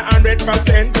 innocent, and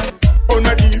 100% on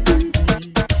a deep.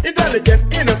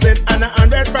 Intelligent, innocent, and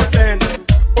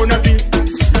 100% on a beast.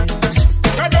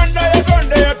 I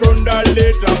don't die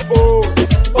later. Oh,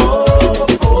 oh,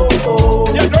 oh,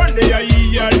 oh. You don't die a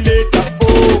year later.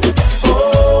 Oh,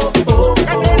 oh, oh, oh.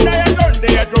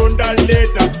 I don't die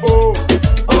later. Oh,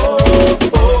 oh,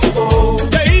 oh, oh.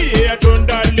 Yeah, don't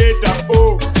die later.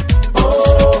 Oh,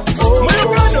 oh, oh.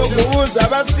 Muyugano kuuza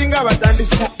basinga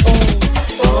batandisa.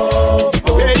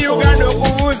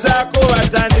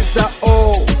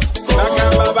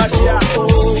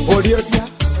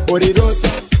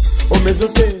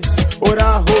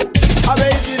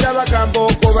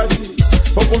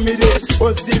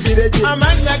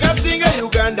 Amanya gasinga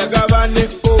Uganda gabane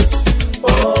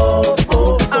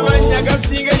amanya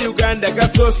gasinga Uganda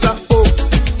gasosa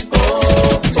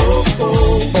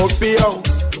opio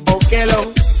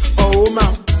okelo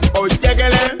ouma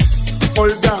ojegele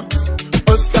olgam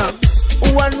oskam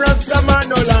one rasta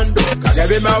man Orlando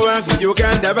kagabe mawangi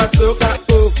Uganda basoka.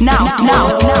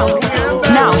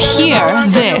 Now hear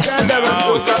this.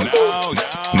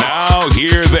 Now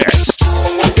hear this.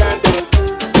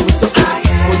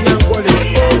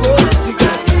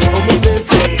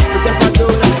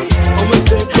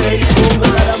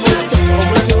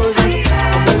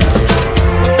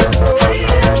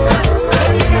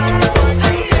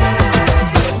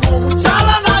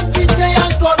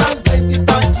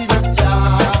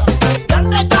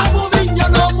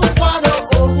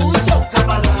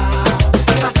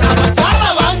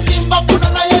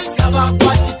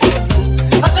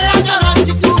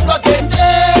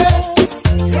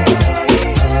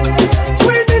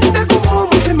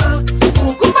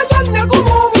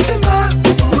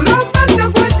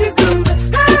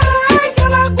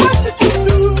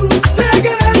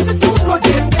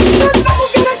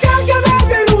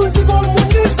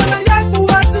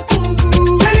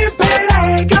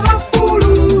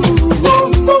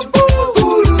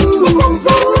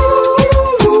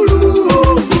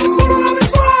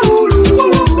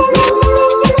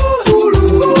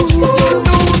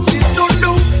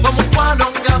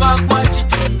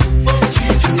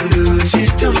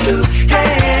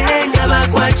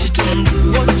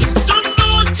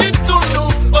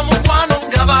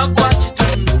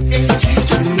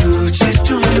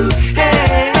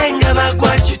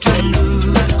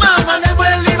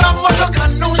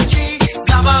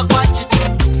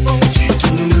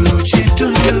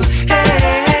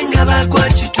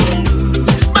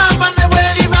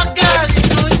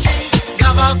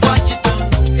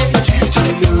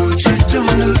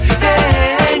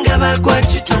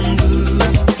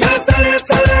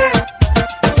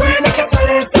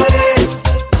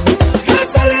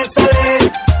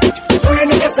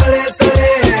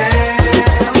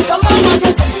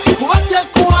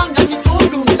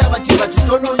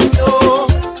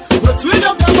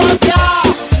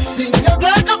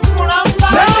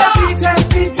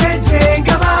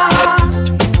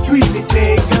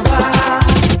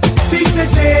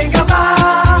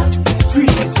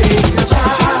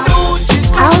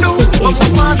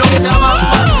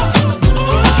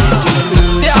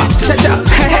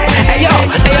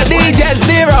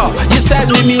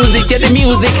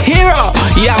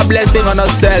 Yeah, blessing on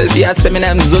yourself. Yeah, say my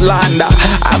name Zulanda.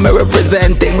 I'm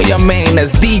representing with your main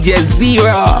as DJ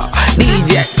Zero.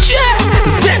 DJ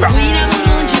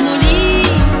Zero.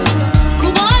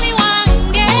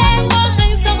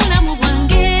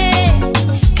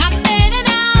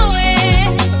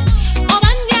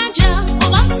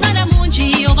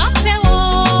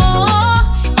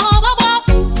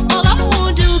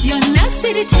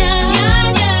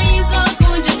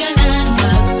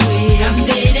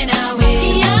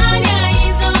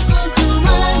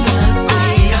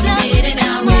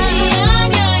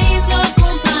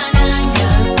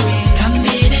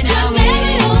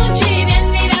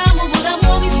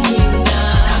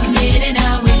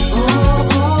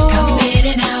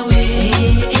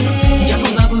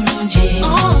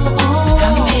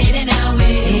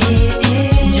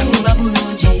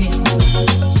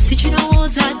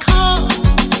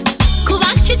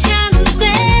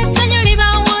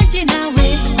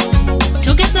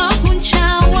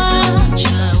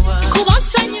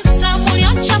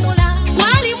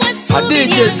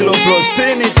 DJ Zero Pro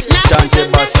spin it,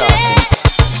 ᴅᴜsᴜ.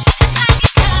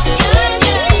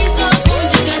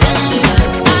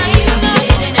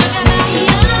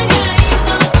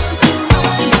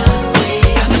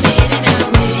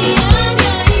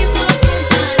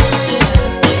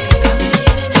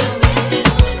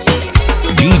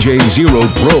 DJ Zero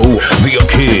Pro, the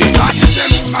king.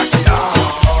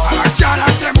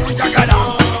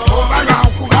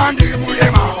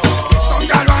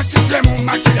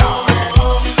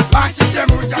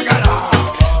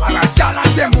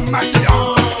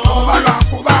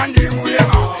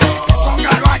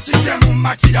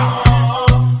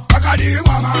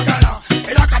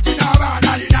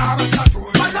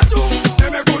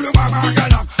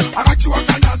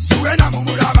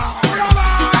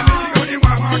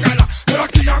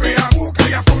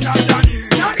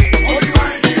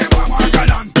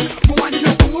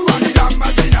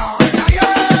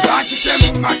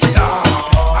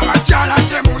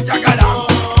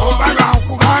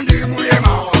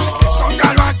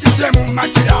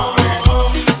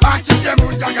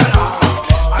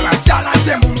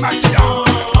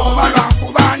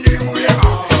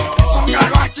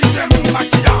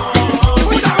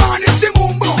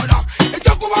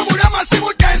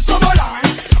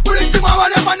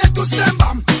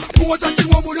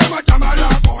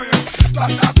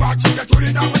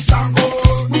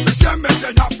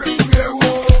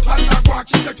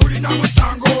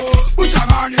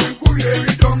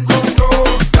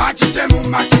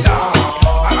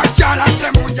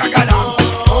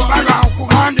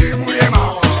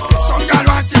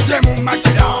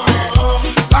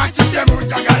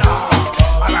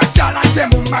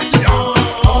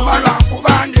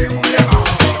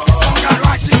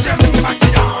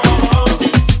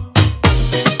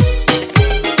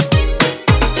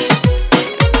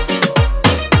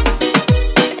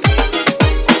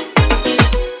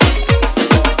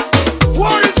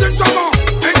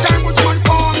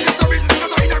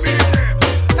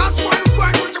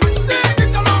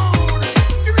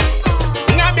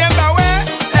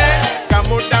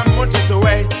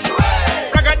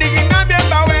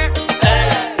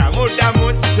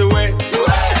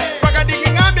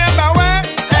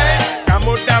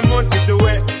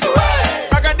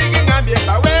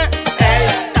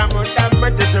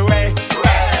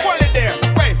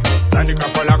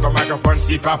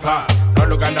 Papa,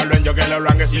 no Uganda lwenjogela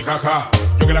lwange sikaka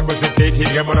njogela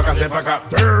kusipiti mono kasepaka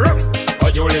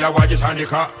ojulira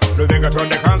wagitandika lubenga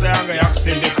tondekanze yange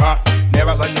yakusindika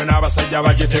nebazannyo n'abasajja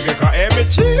bagitegeka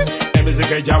emici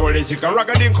emizika ejabulikika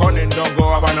lwagadi nkone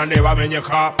endongo abaana ne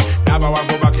bamenyeka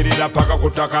n'abawanvu bakirira paka ku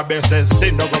ttaka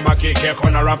besensi ndogoma kikeeko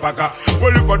na lwampaka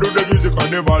welifadude musica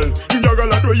nebal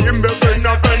njagala tuyimbe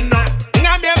fenna fenna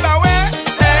ngambye mbawe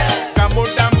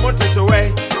kamuddamu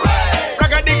tituwe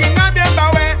ragadigi ngambye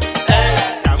mbawe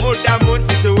kamuddamu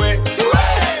tituwe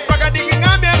ragadigi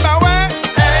ngambye mbawe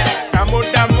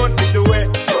kamuddamu tituwe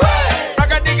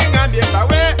ragadigi ngambye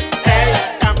mbawe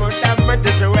kamuddamu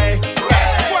tituwe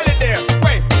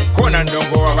kona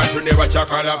ndongo abantu ne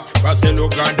bachakala basenda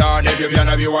Uganda nebyo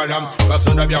byana biwala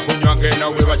basonda byakunywa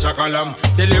ng'enawe bachakala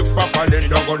telepapa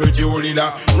n'endongo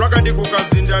lugiwulira ragadi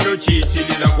kukazinda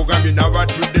lukiyitirira kugambye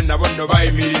n'abatudde nabo nno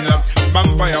bayimirira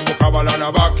bambaya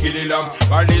mukabalana bakirira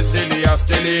balisiriya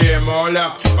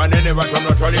steliemola banene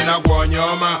batono twalina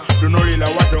gwonyoma tunulira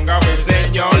wato nga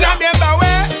bwezenyola ngambye mbawe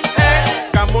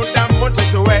kamuddamu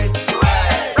tituwe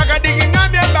ragadigi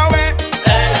ngambye mbawe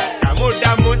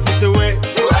kamuddamu tituwe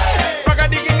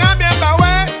ragadigi ngambye mbawe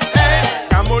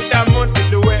kamuddamu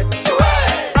tituwe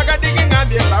ragadigi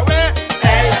ngambye mbawe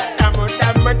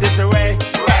kamuddamu tituwe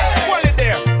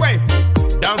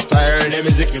dance style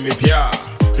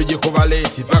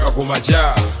night paka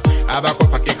kumacha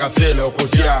abakopa kekasela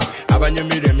okutya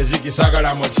abanyumira emiziki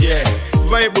sagala mutye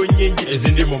vibe nyingi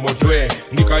ezindi mu mutwe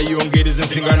nikayongereza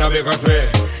ensingana bekatwe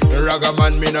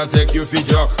Ragaman me not take you for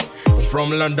joke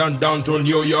from London down to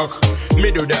New York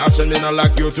me do the action and I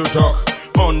like you to talk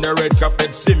on the red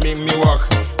carpet see me walk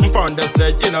on the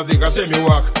stage in a Vika see me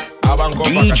walk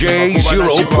DJ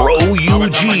Zero Pro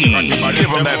UG. Give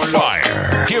him that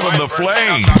fire. Give him the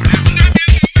flame.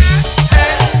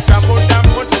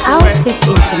 Outfit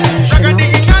International.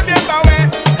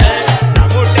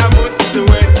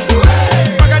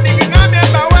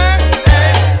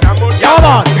 Yeah,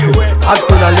 man. As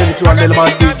good as living to a little man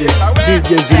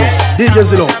DJ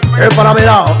Zero.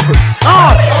 Perfomances.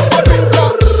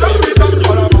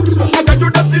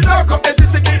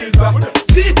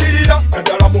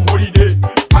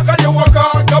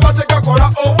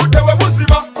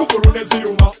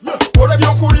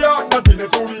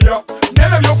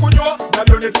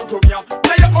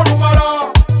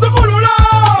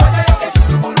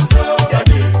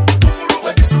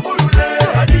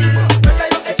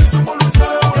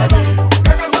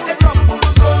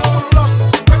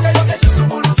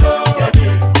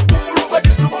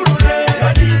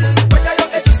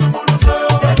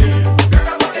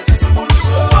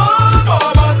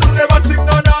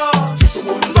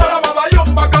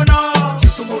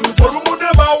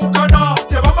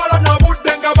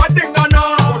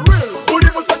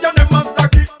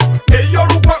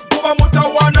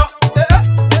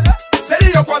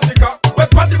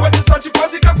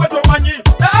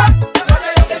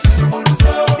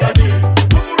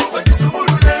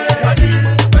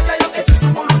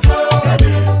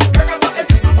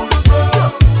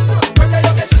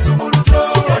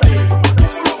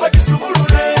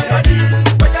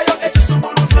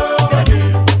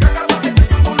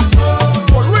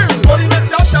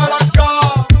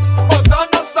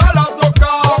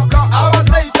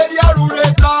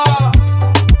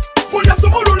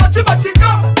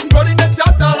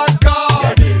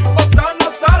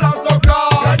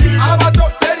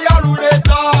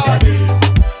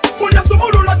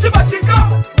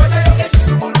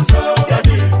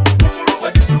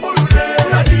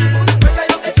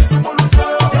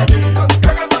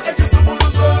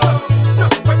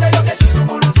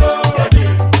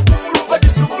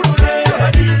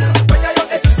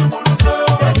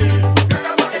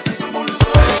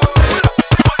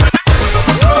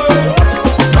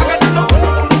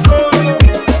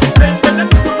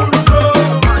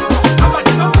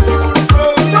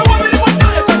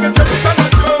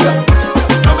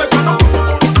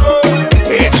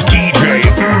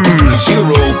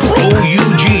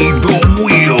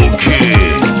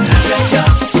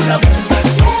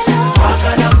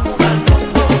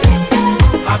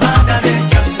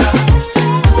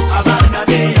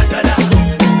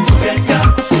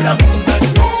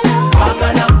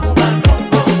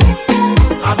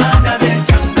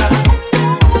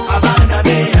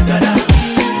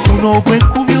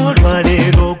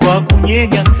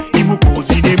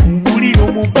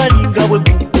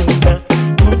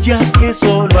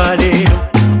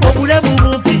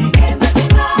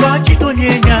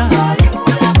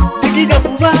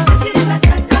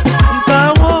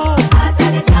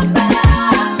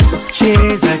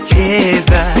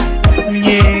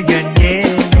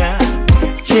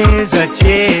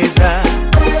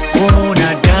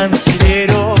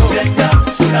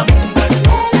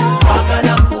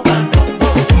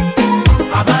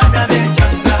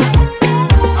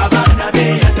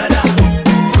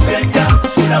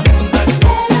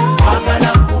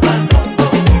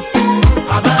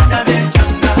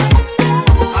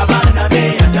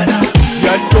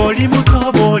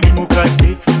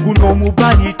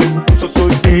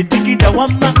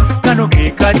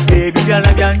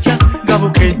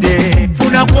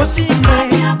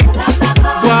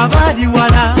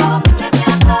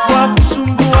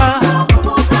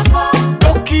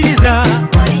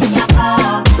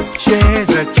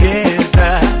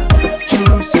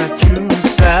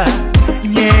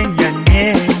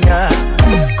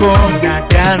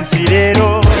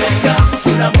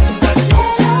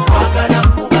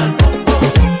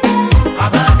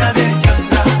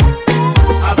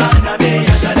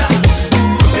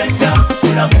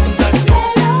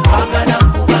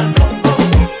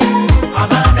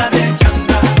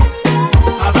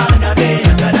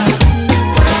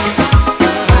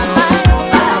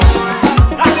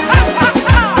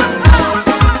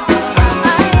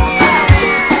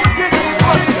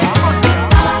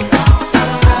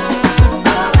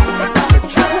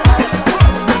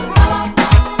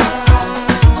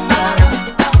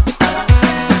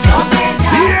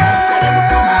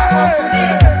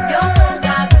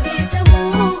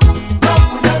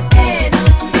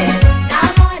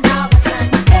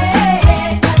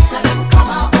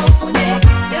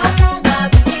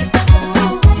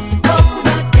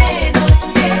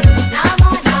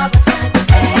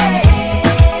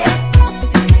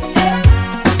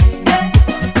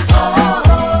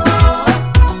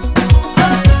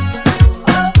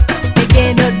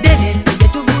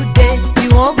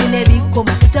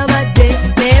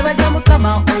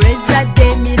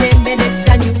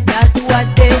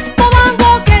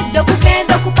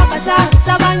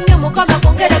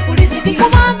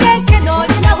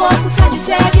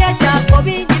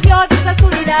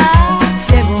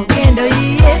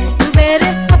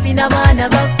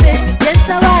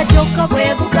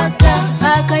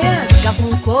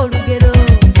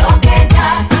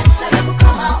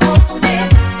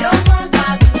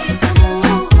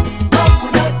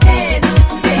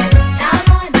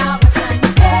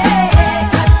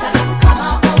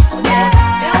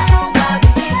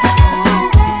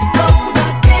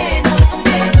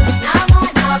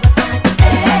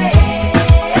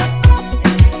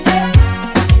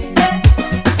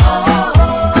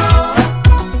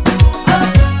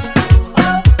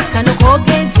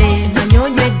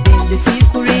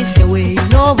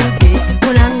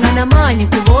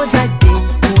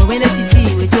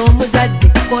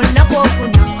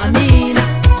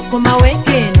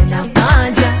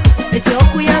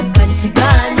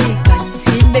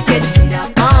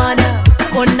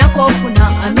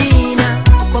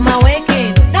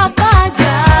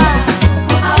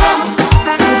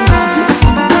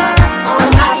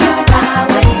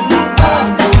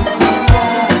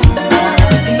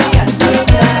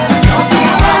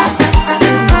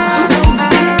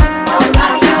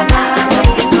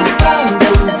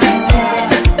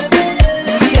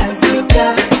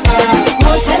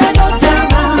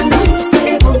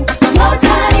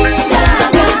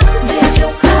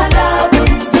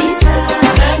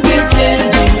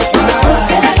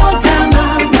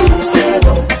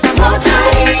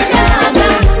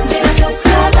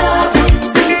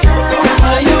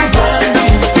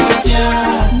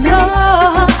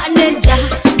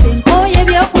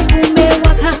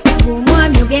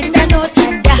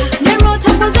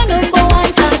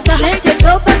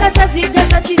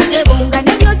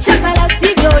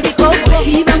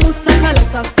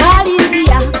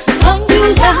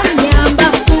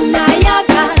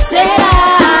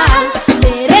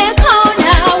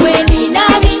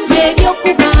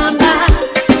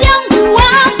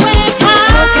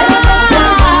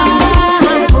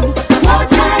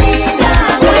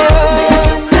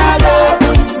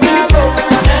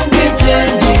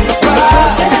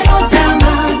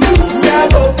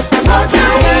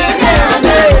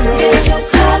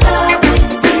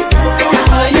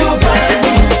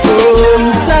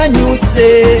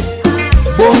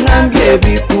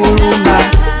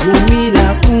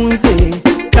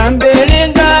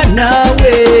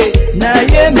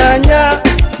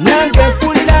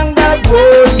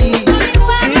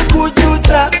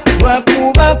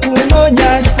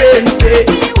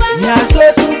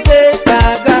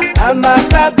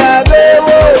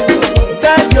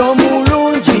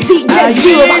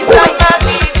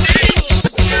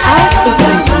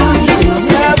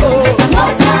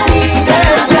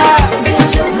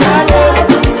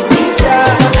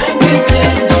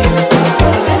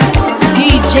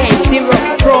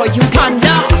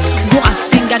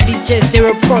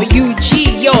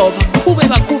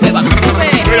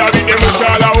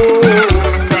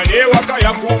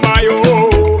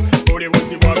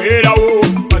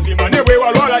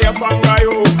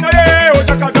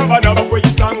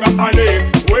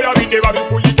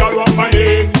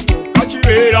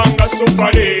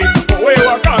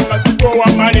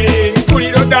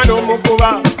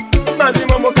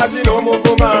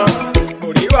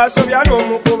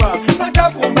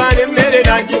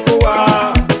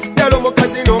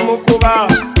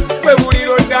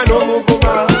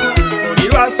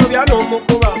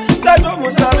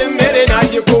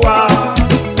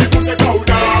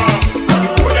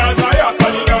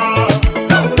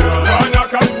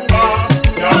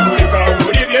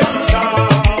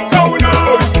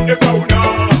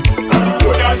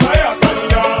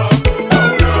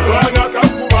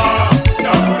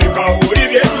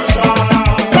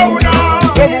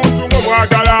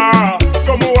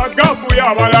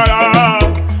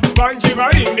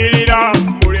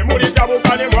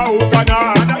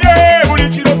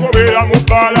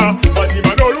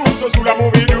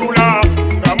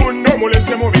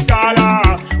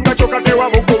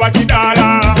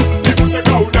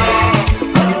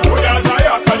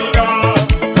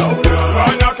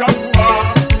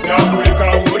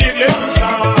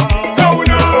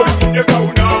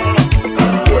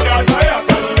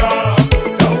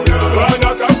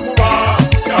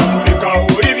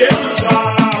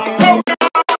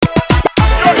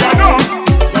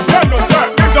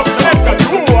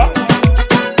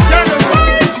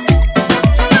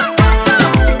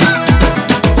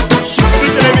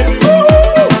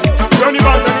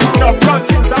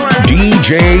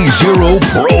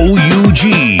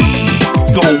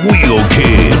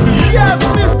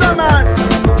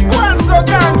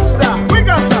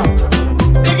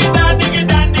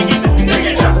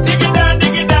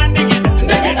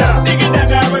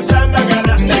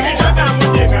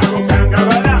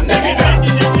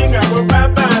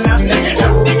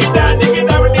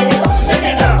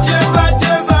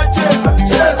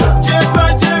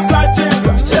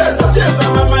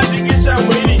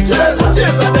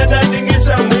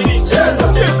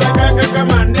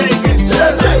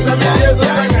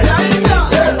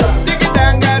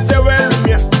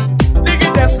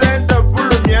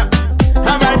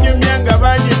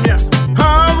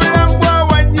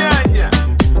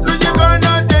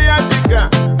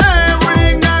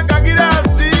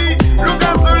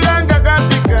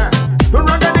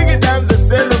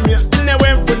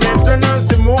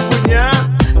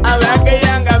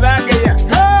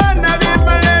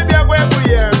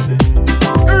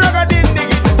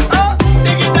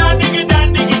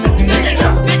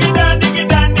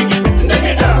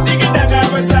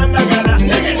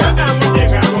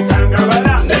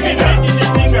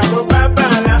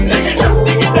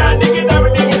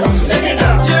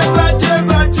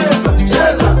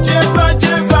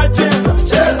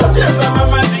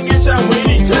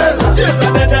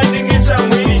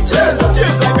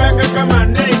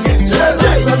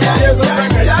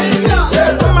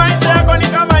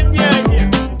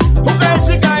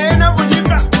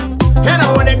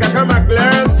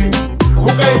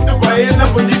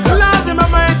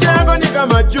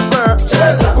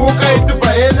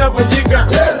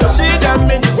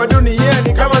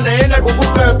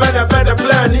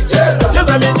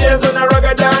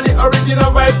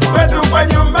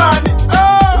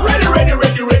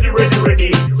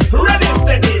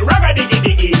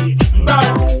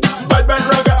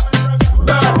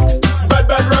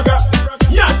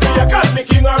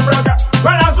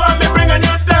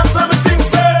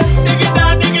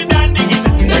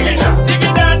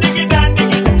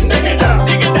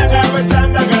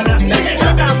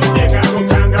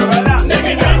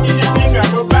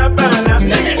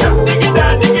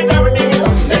 Diggy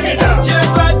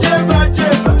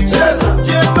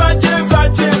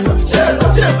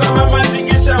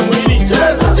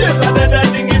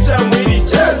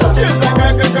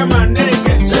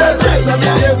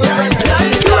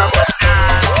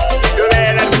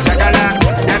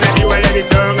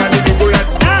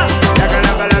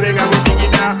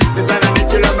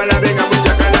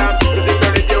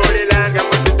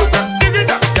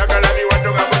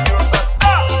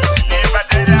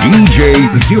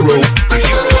DJ 0.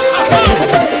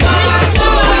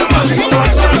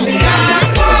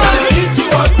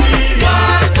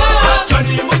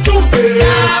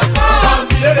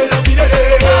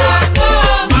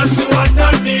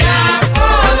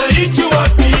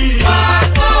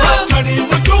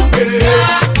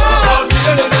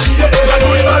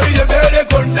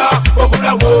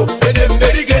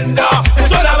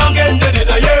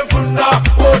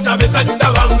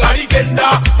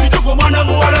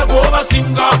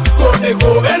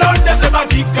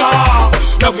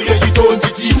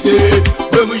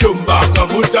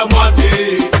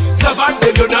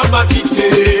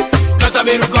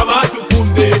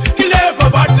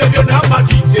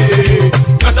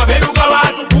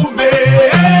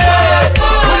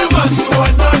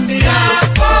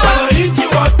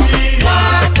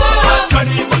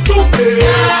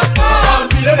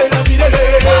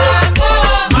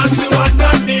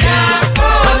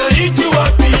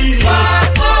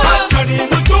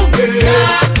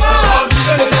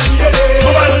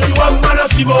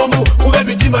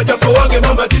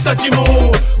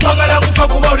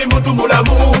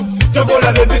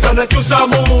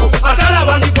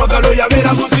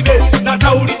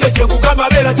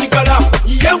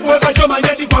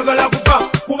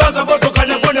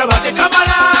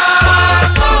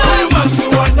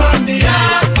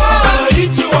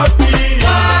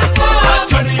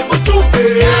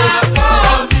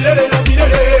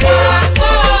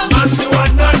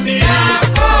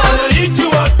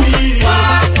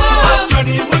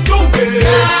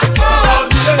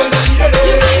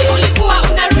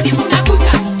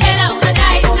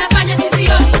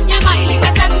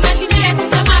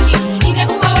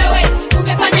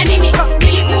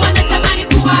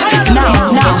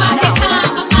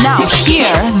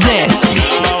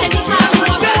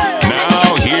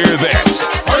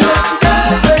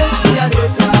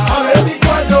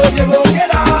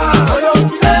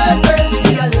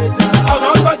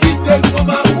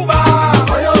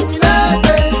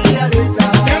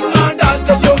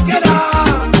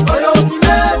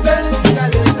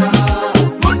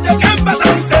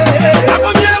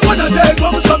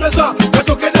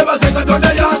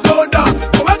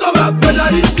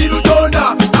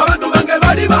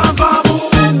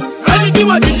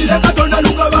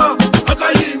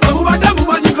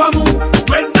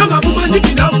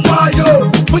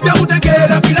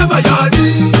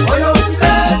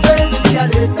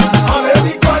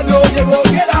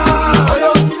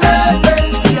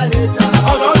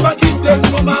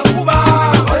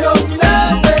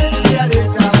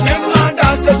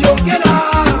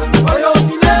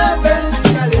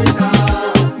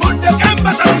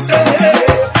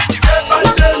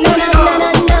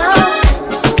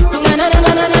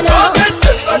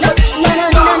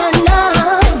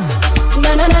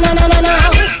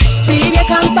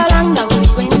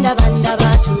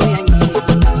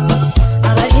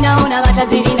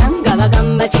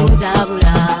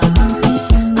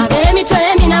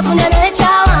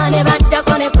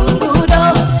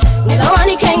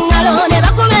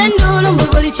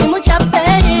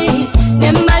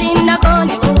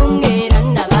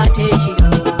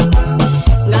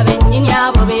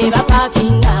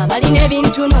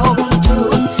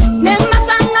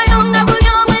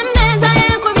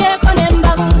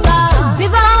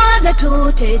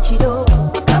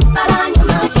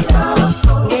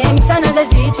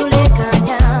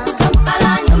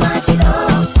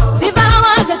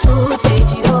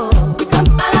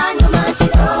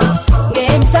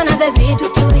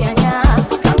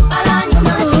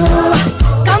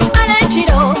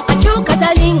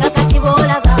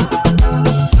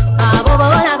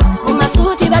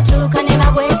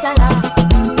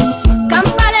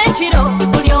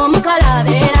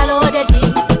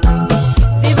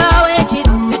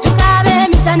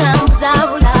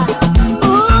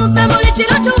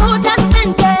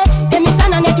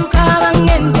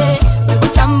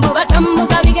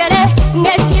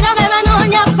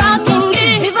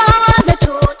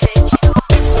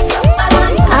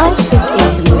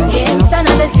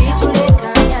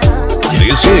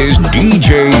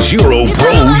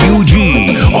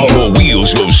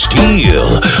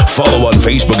 Follow on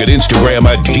Facebook and Instagram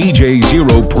at DJ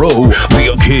Zero Pro,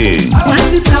 the king.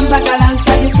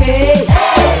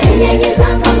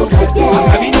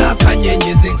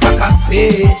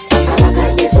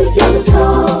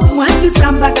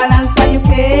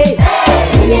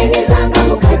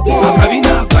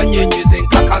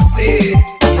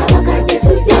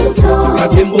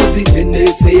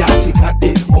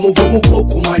 omuvubuka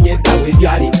okumanya eddawe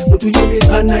lyali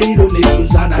mutunyumiza nairo ne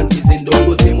Suzana ntize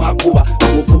ndongoze mwakuba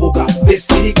omuvubuka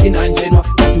besiriki nanjenwa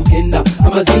netugenda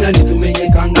amazina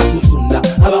nitumenyeka nga tusunda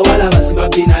abawala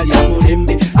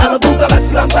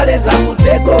baleza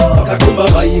mutego katumba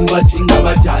bayimba chinga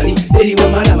bachali eriwe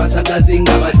mana masagazi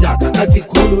nga bataka kati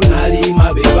kulu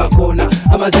nalima bebakona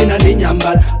amazina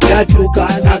nenyambala byatuka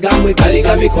tagamwe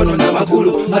kaliga mikono na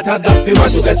magulu atagafe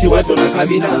watu gati watu na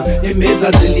kabina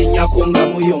emeza zilinyako nga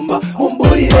muyomba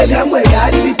mumbulire byamwe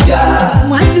byali bitya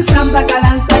mwatu samba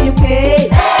kalansa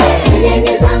yuke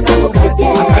nyenyezanga mukadde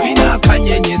akabina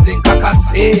kanyenyeze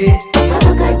nkakase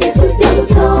abakadde tujja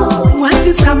buto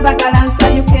mwatu samba kalansa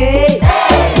yuke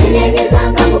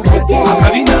nyenyezanga mukadde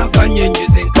akabina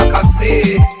kanyenyeze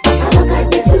nkakase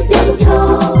abakadde tujja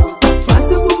buto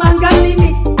twasukumanga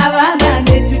nini abaana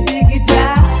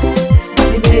netudigita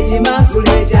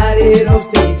kinekimansula ekyaleero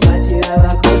ffe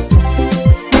twakirabako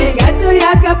engatto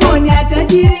yakaponya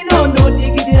takirina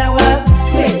onodigitira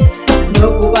waffe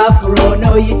nokubafulo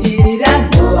onoyitirira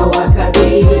noba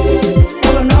wakabi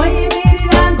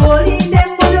onoyimirira ng'olinda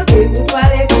emmotoka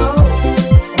ekutwaleko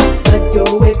omusajja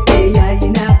ow'ebbe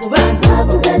yayina kubanga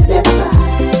avuga zefa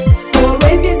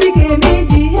olw'emizika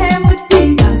emingi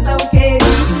emutinga nsawuka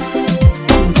eri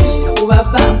nzija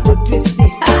kubaba nkutwisi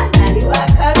nali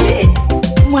wakabi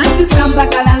mwatusamba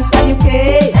kalansanyuke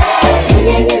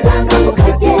nyenyezanga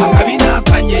mukadde akabina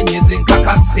kanyenyeze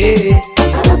nkakase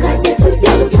abakadde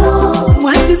tujja buto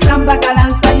mwatusamba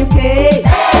kalansanyuke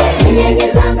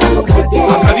nyenyezanga mukadde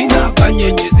akabina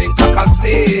kanyenyeze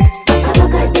nkakase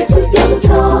abakadde tujja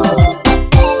buto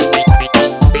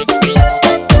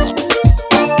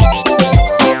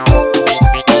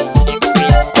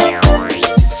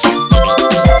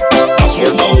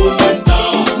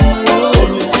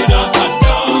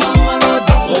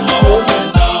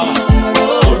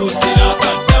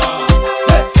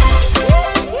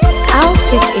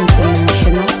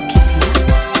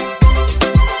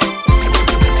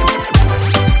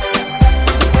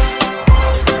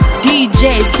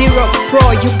DJ Zero Pro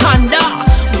Uganda,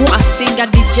 Mᴜsɪᴄ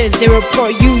DJ Zero Pro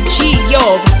UG, yo,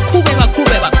 kubeba.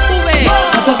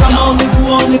 Hata kama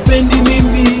umekuwa unipendi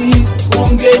mimi,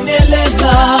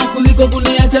 ungeneleza kuliko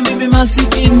kuniacha mimi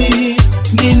masikini.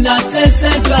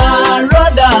 Ninateseka,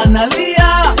 Roda analia,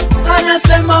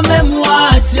 anasema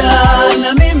memwacha,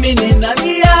 na mimi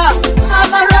ninalia,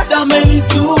 ama Roda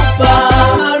amenitupa.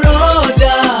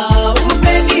 Roda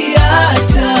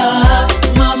umeniacha,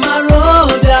 Mama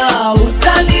Roda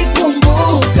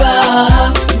utanikumbuka.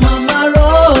 Mama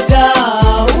Roda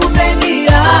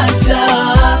umeniacha,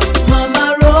 Mama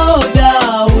Roda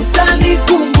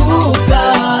utanikumbuka.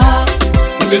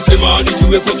 Ungesema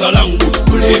nijue kosa langu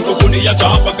kuliko kuniacha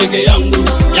hapa peke yangu.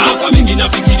 Miaka mingi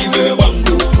nafikiri wewe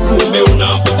wangu, kumbe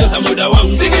unapoteza muda wangu.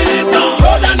 Sikiliza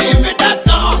Roda,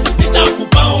 nimedata,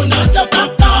 nitakupa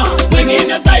unachotaka,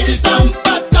 wengine zaidi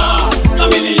tampata, na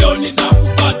milioni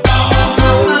takupata.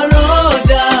 Mama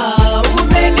Roda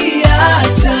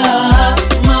umeniacha,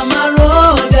 Mama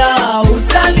Roda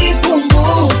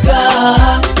utanikumbuka.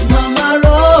 Mama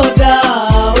Roda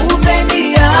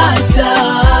umeniacha,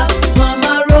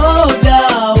 Mama Roda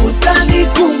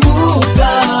utanikumbuka.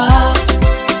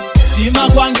 Sima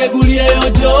kwange gulie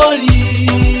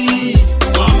yojoli,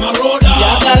 Mama Roda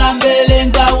yagala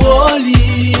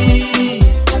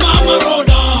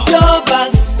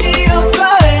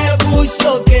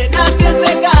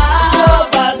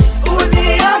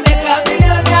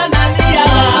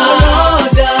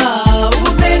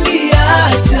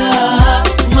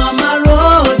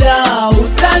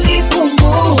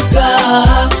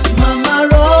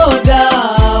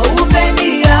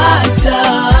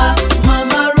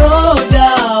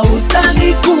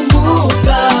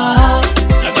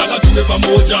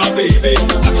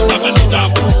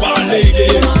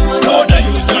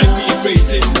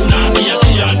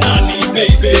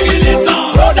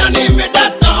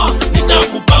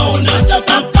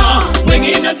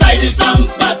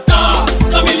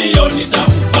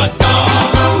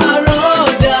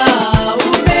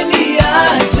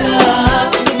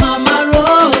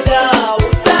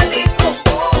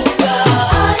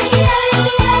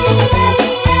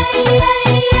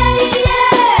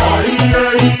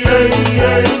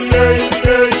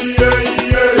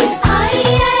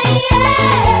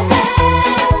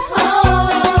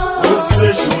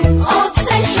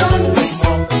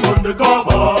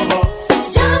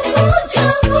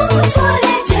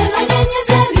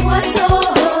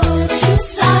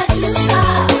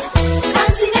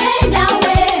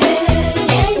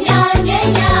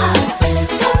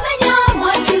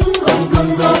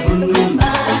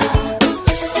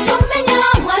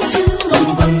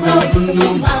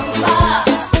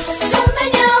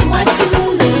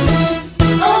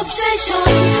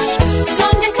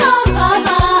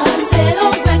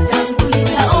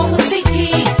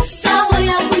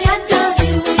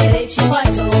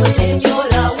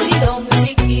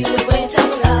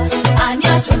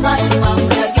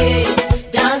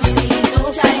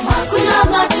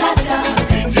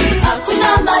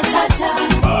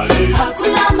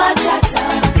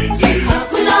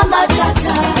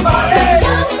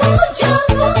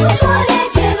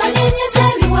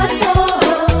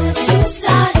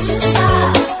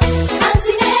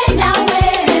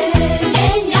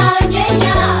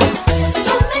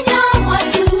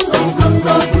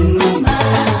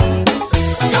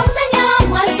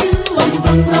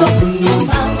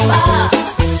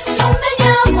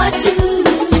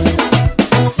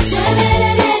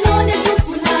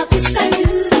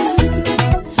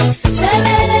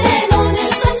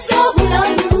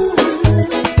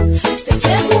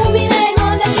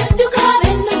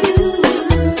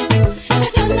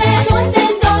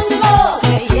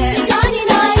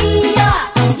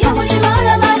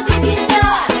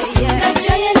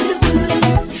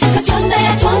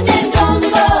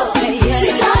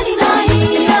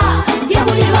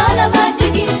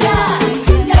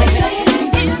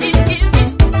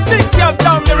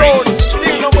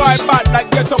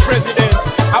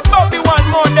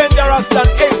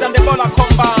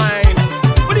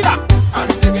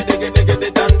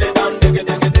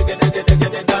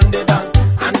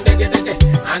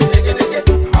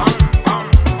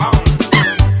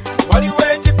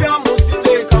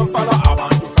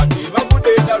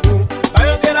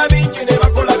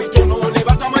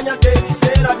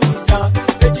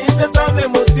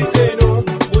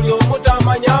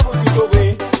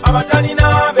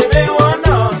abatalina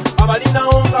bebewana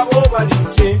abalinawo nga bo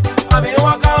balinche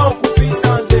abewaka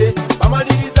okutwisanze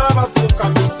bamaliriza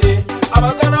bafukamidde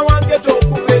abagana wange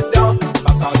tokubedda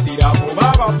basasira kuba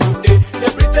bafudde they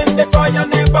pretend they fire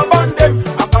never burn them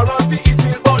I guarantee it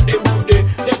will burn them today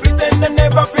they pretend they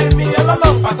never feel me all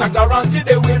along but I guarantee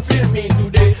they will feel me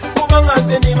today kubanga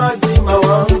nze ni mazima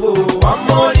wangu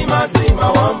wamoli mazima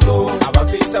wangu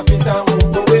abapisa pisa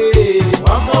mukowe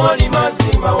wamoli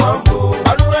mazima wangu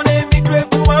balunga n'emitwe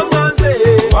kubanga nze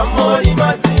wamoli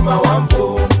mazima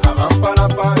wangu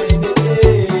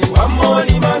abampalapalendete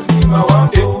wamoli mazima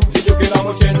wangu zijukira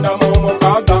mu kyenda mu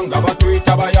mukaaga nga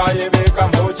batuyita bayaye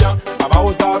bekamoca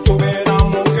abawoza tubeera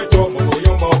mu keto mu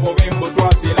buyumba obubimbu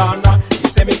twasirana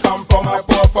ise me come from a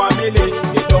poor family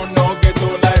they don't know ghetto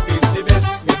life is the best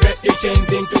me break the chains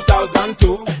in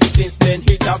 2002 since then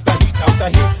hit after hit after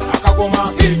hit akagoma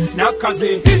hit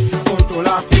nakaze hit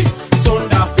controller hit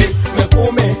sonda hit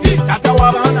mekume hit tata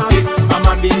wabana hit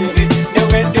mama bini hit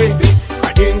newende hit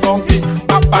kadingo hit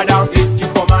papada hit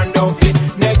chikomando hit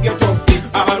negeto hit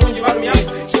abalungi balumya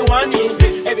chiwani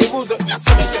hit ebibuzo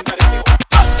byasomesha kale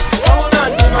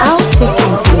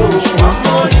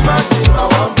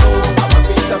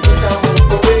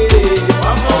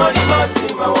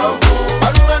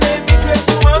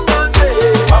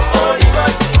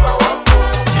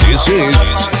This is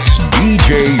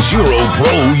DJ Zero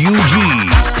Pro UG.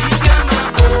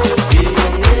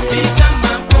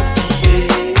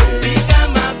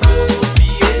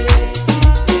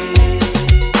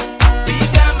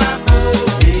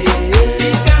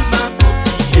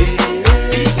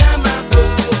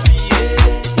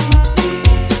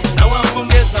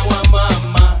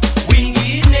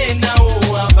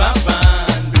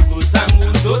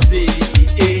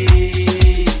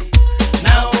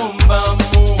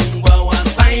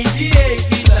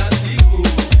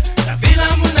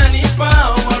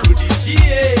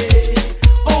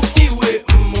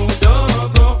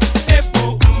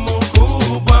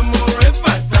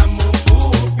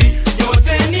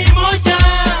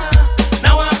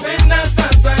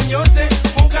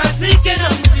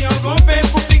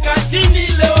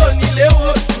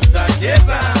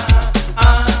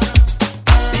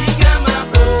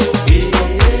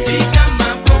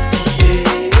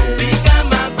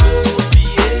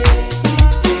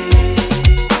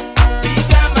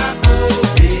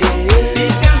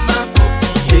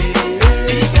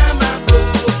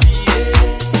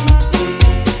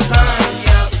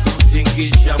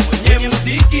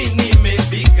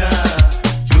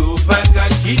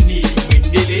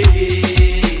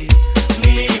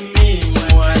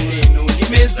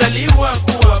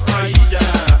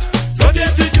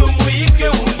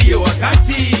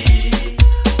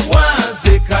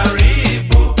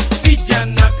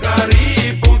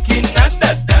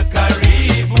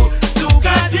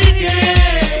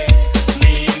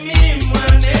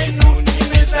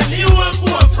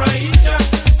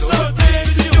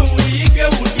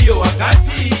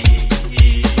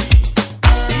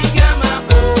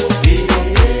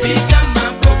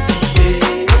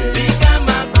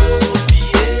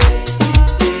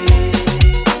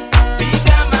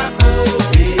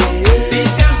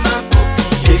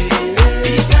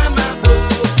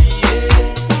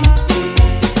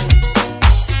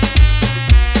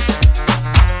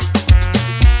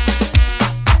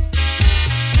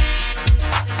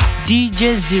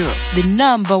 DJ Zero, the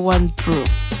 #1 pro.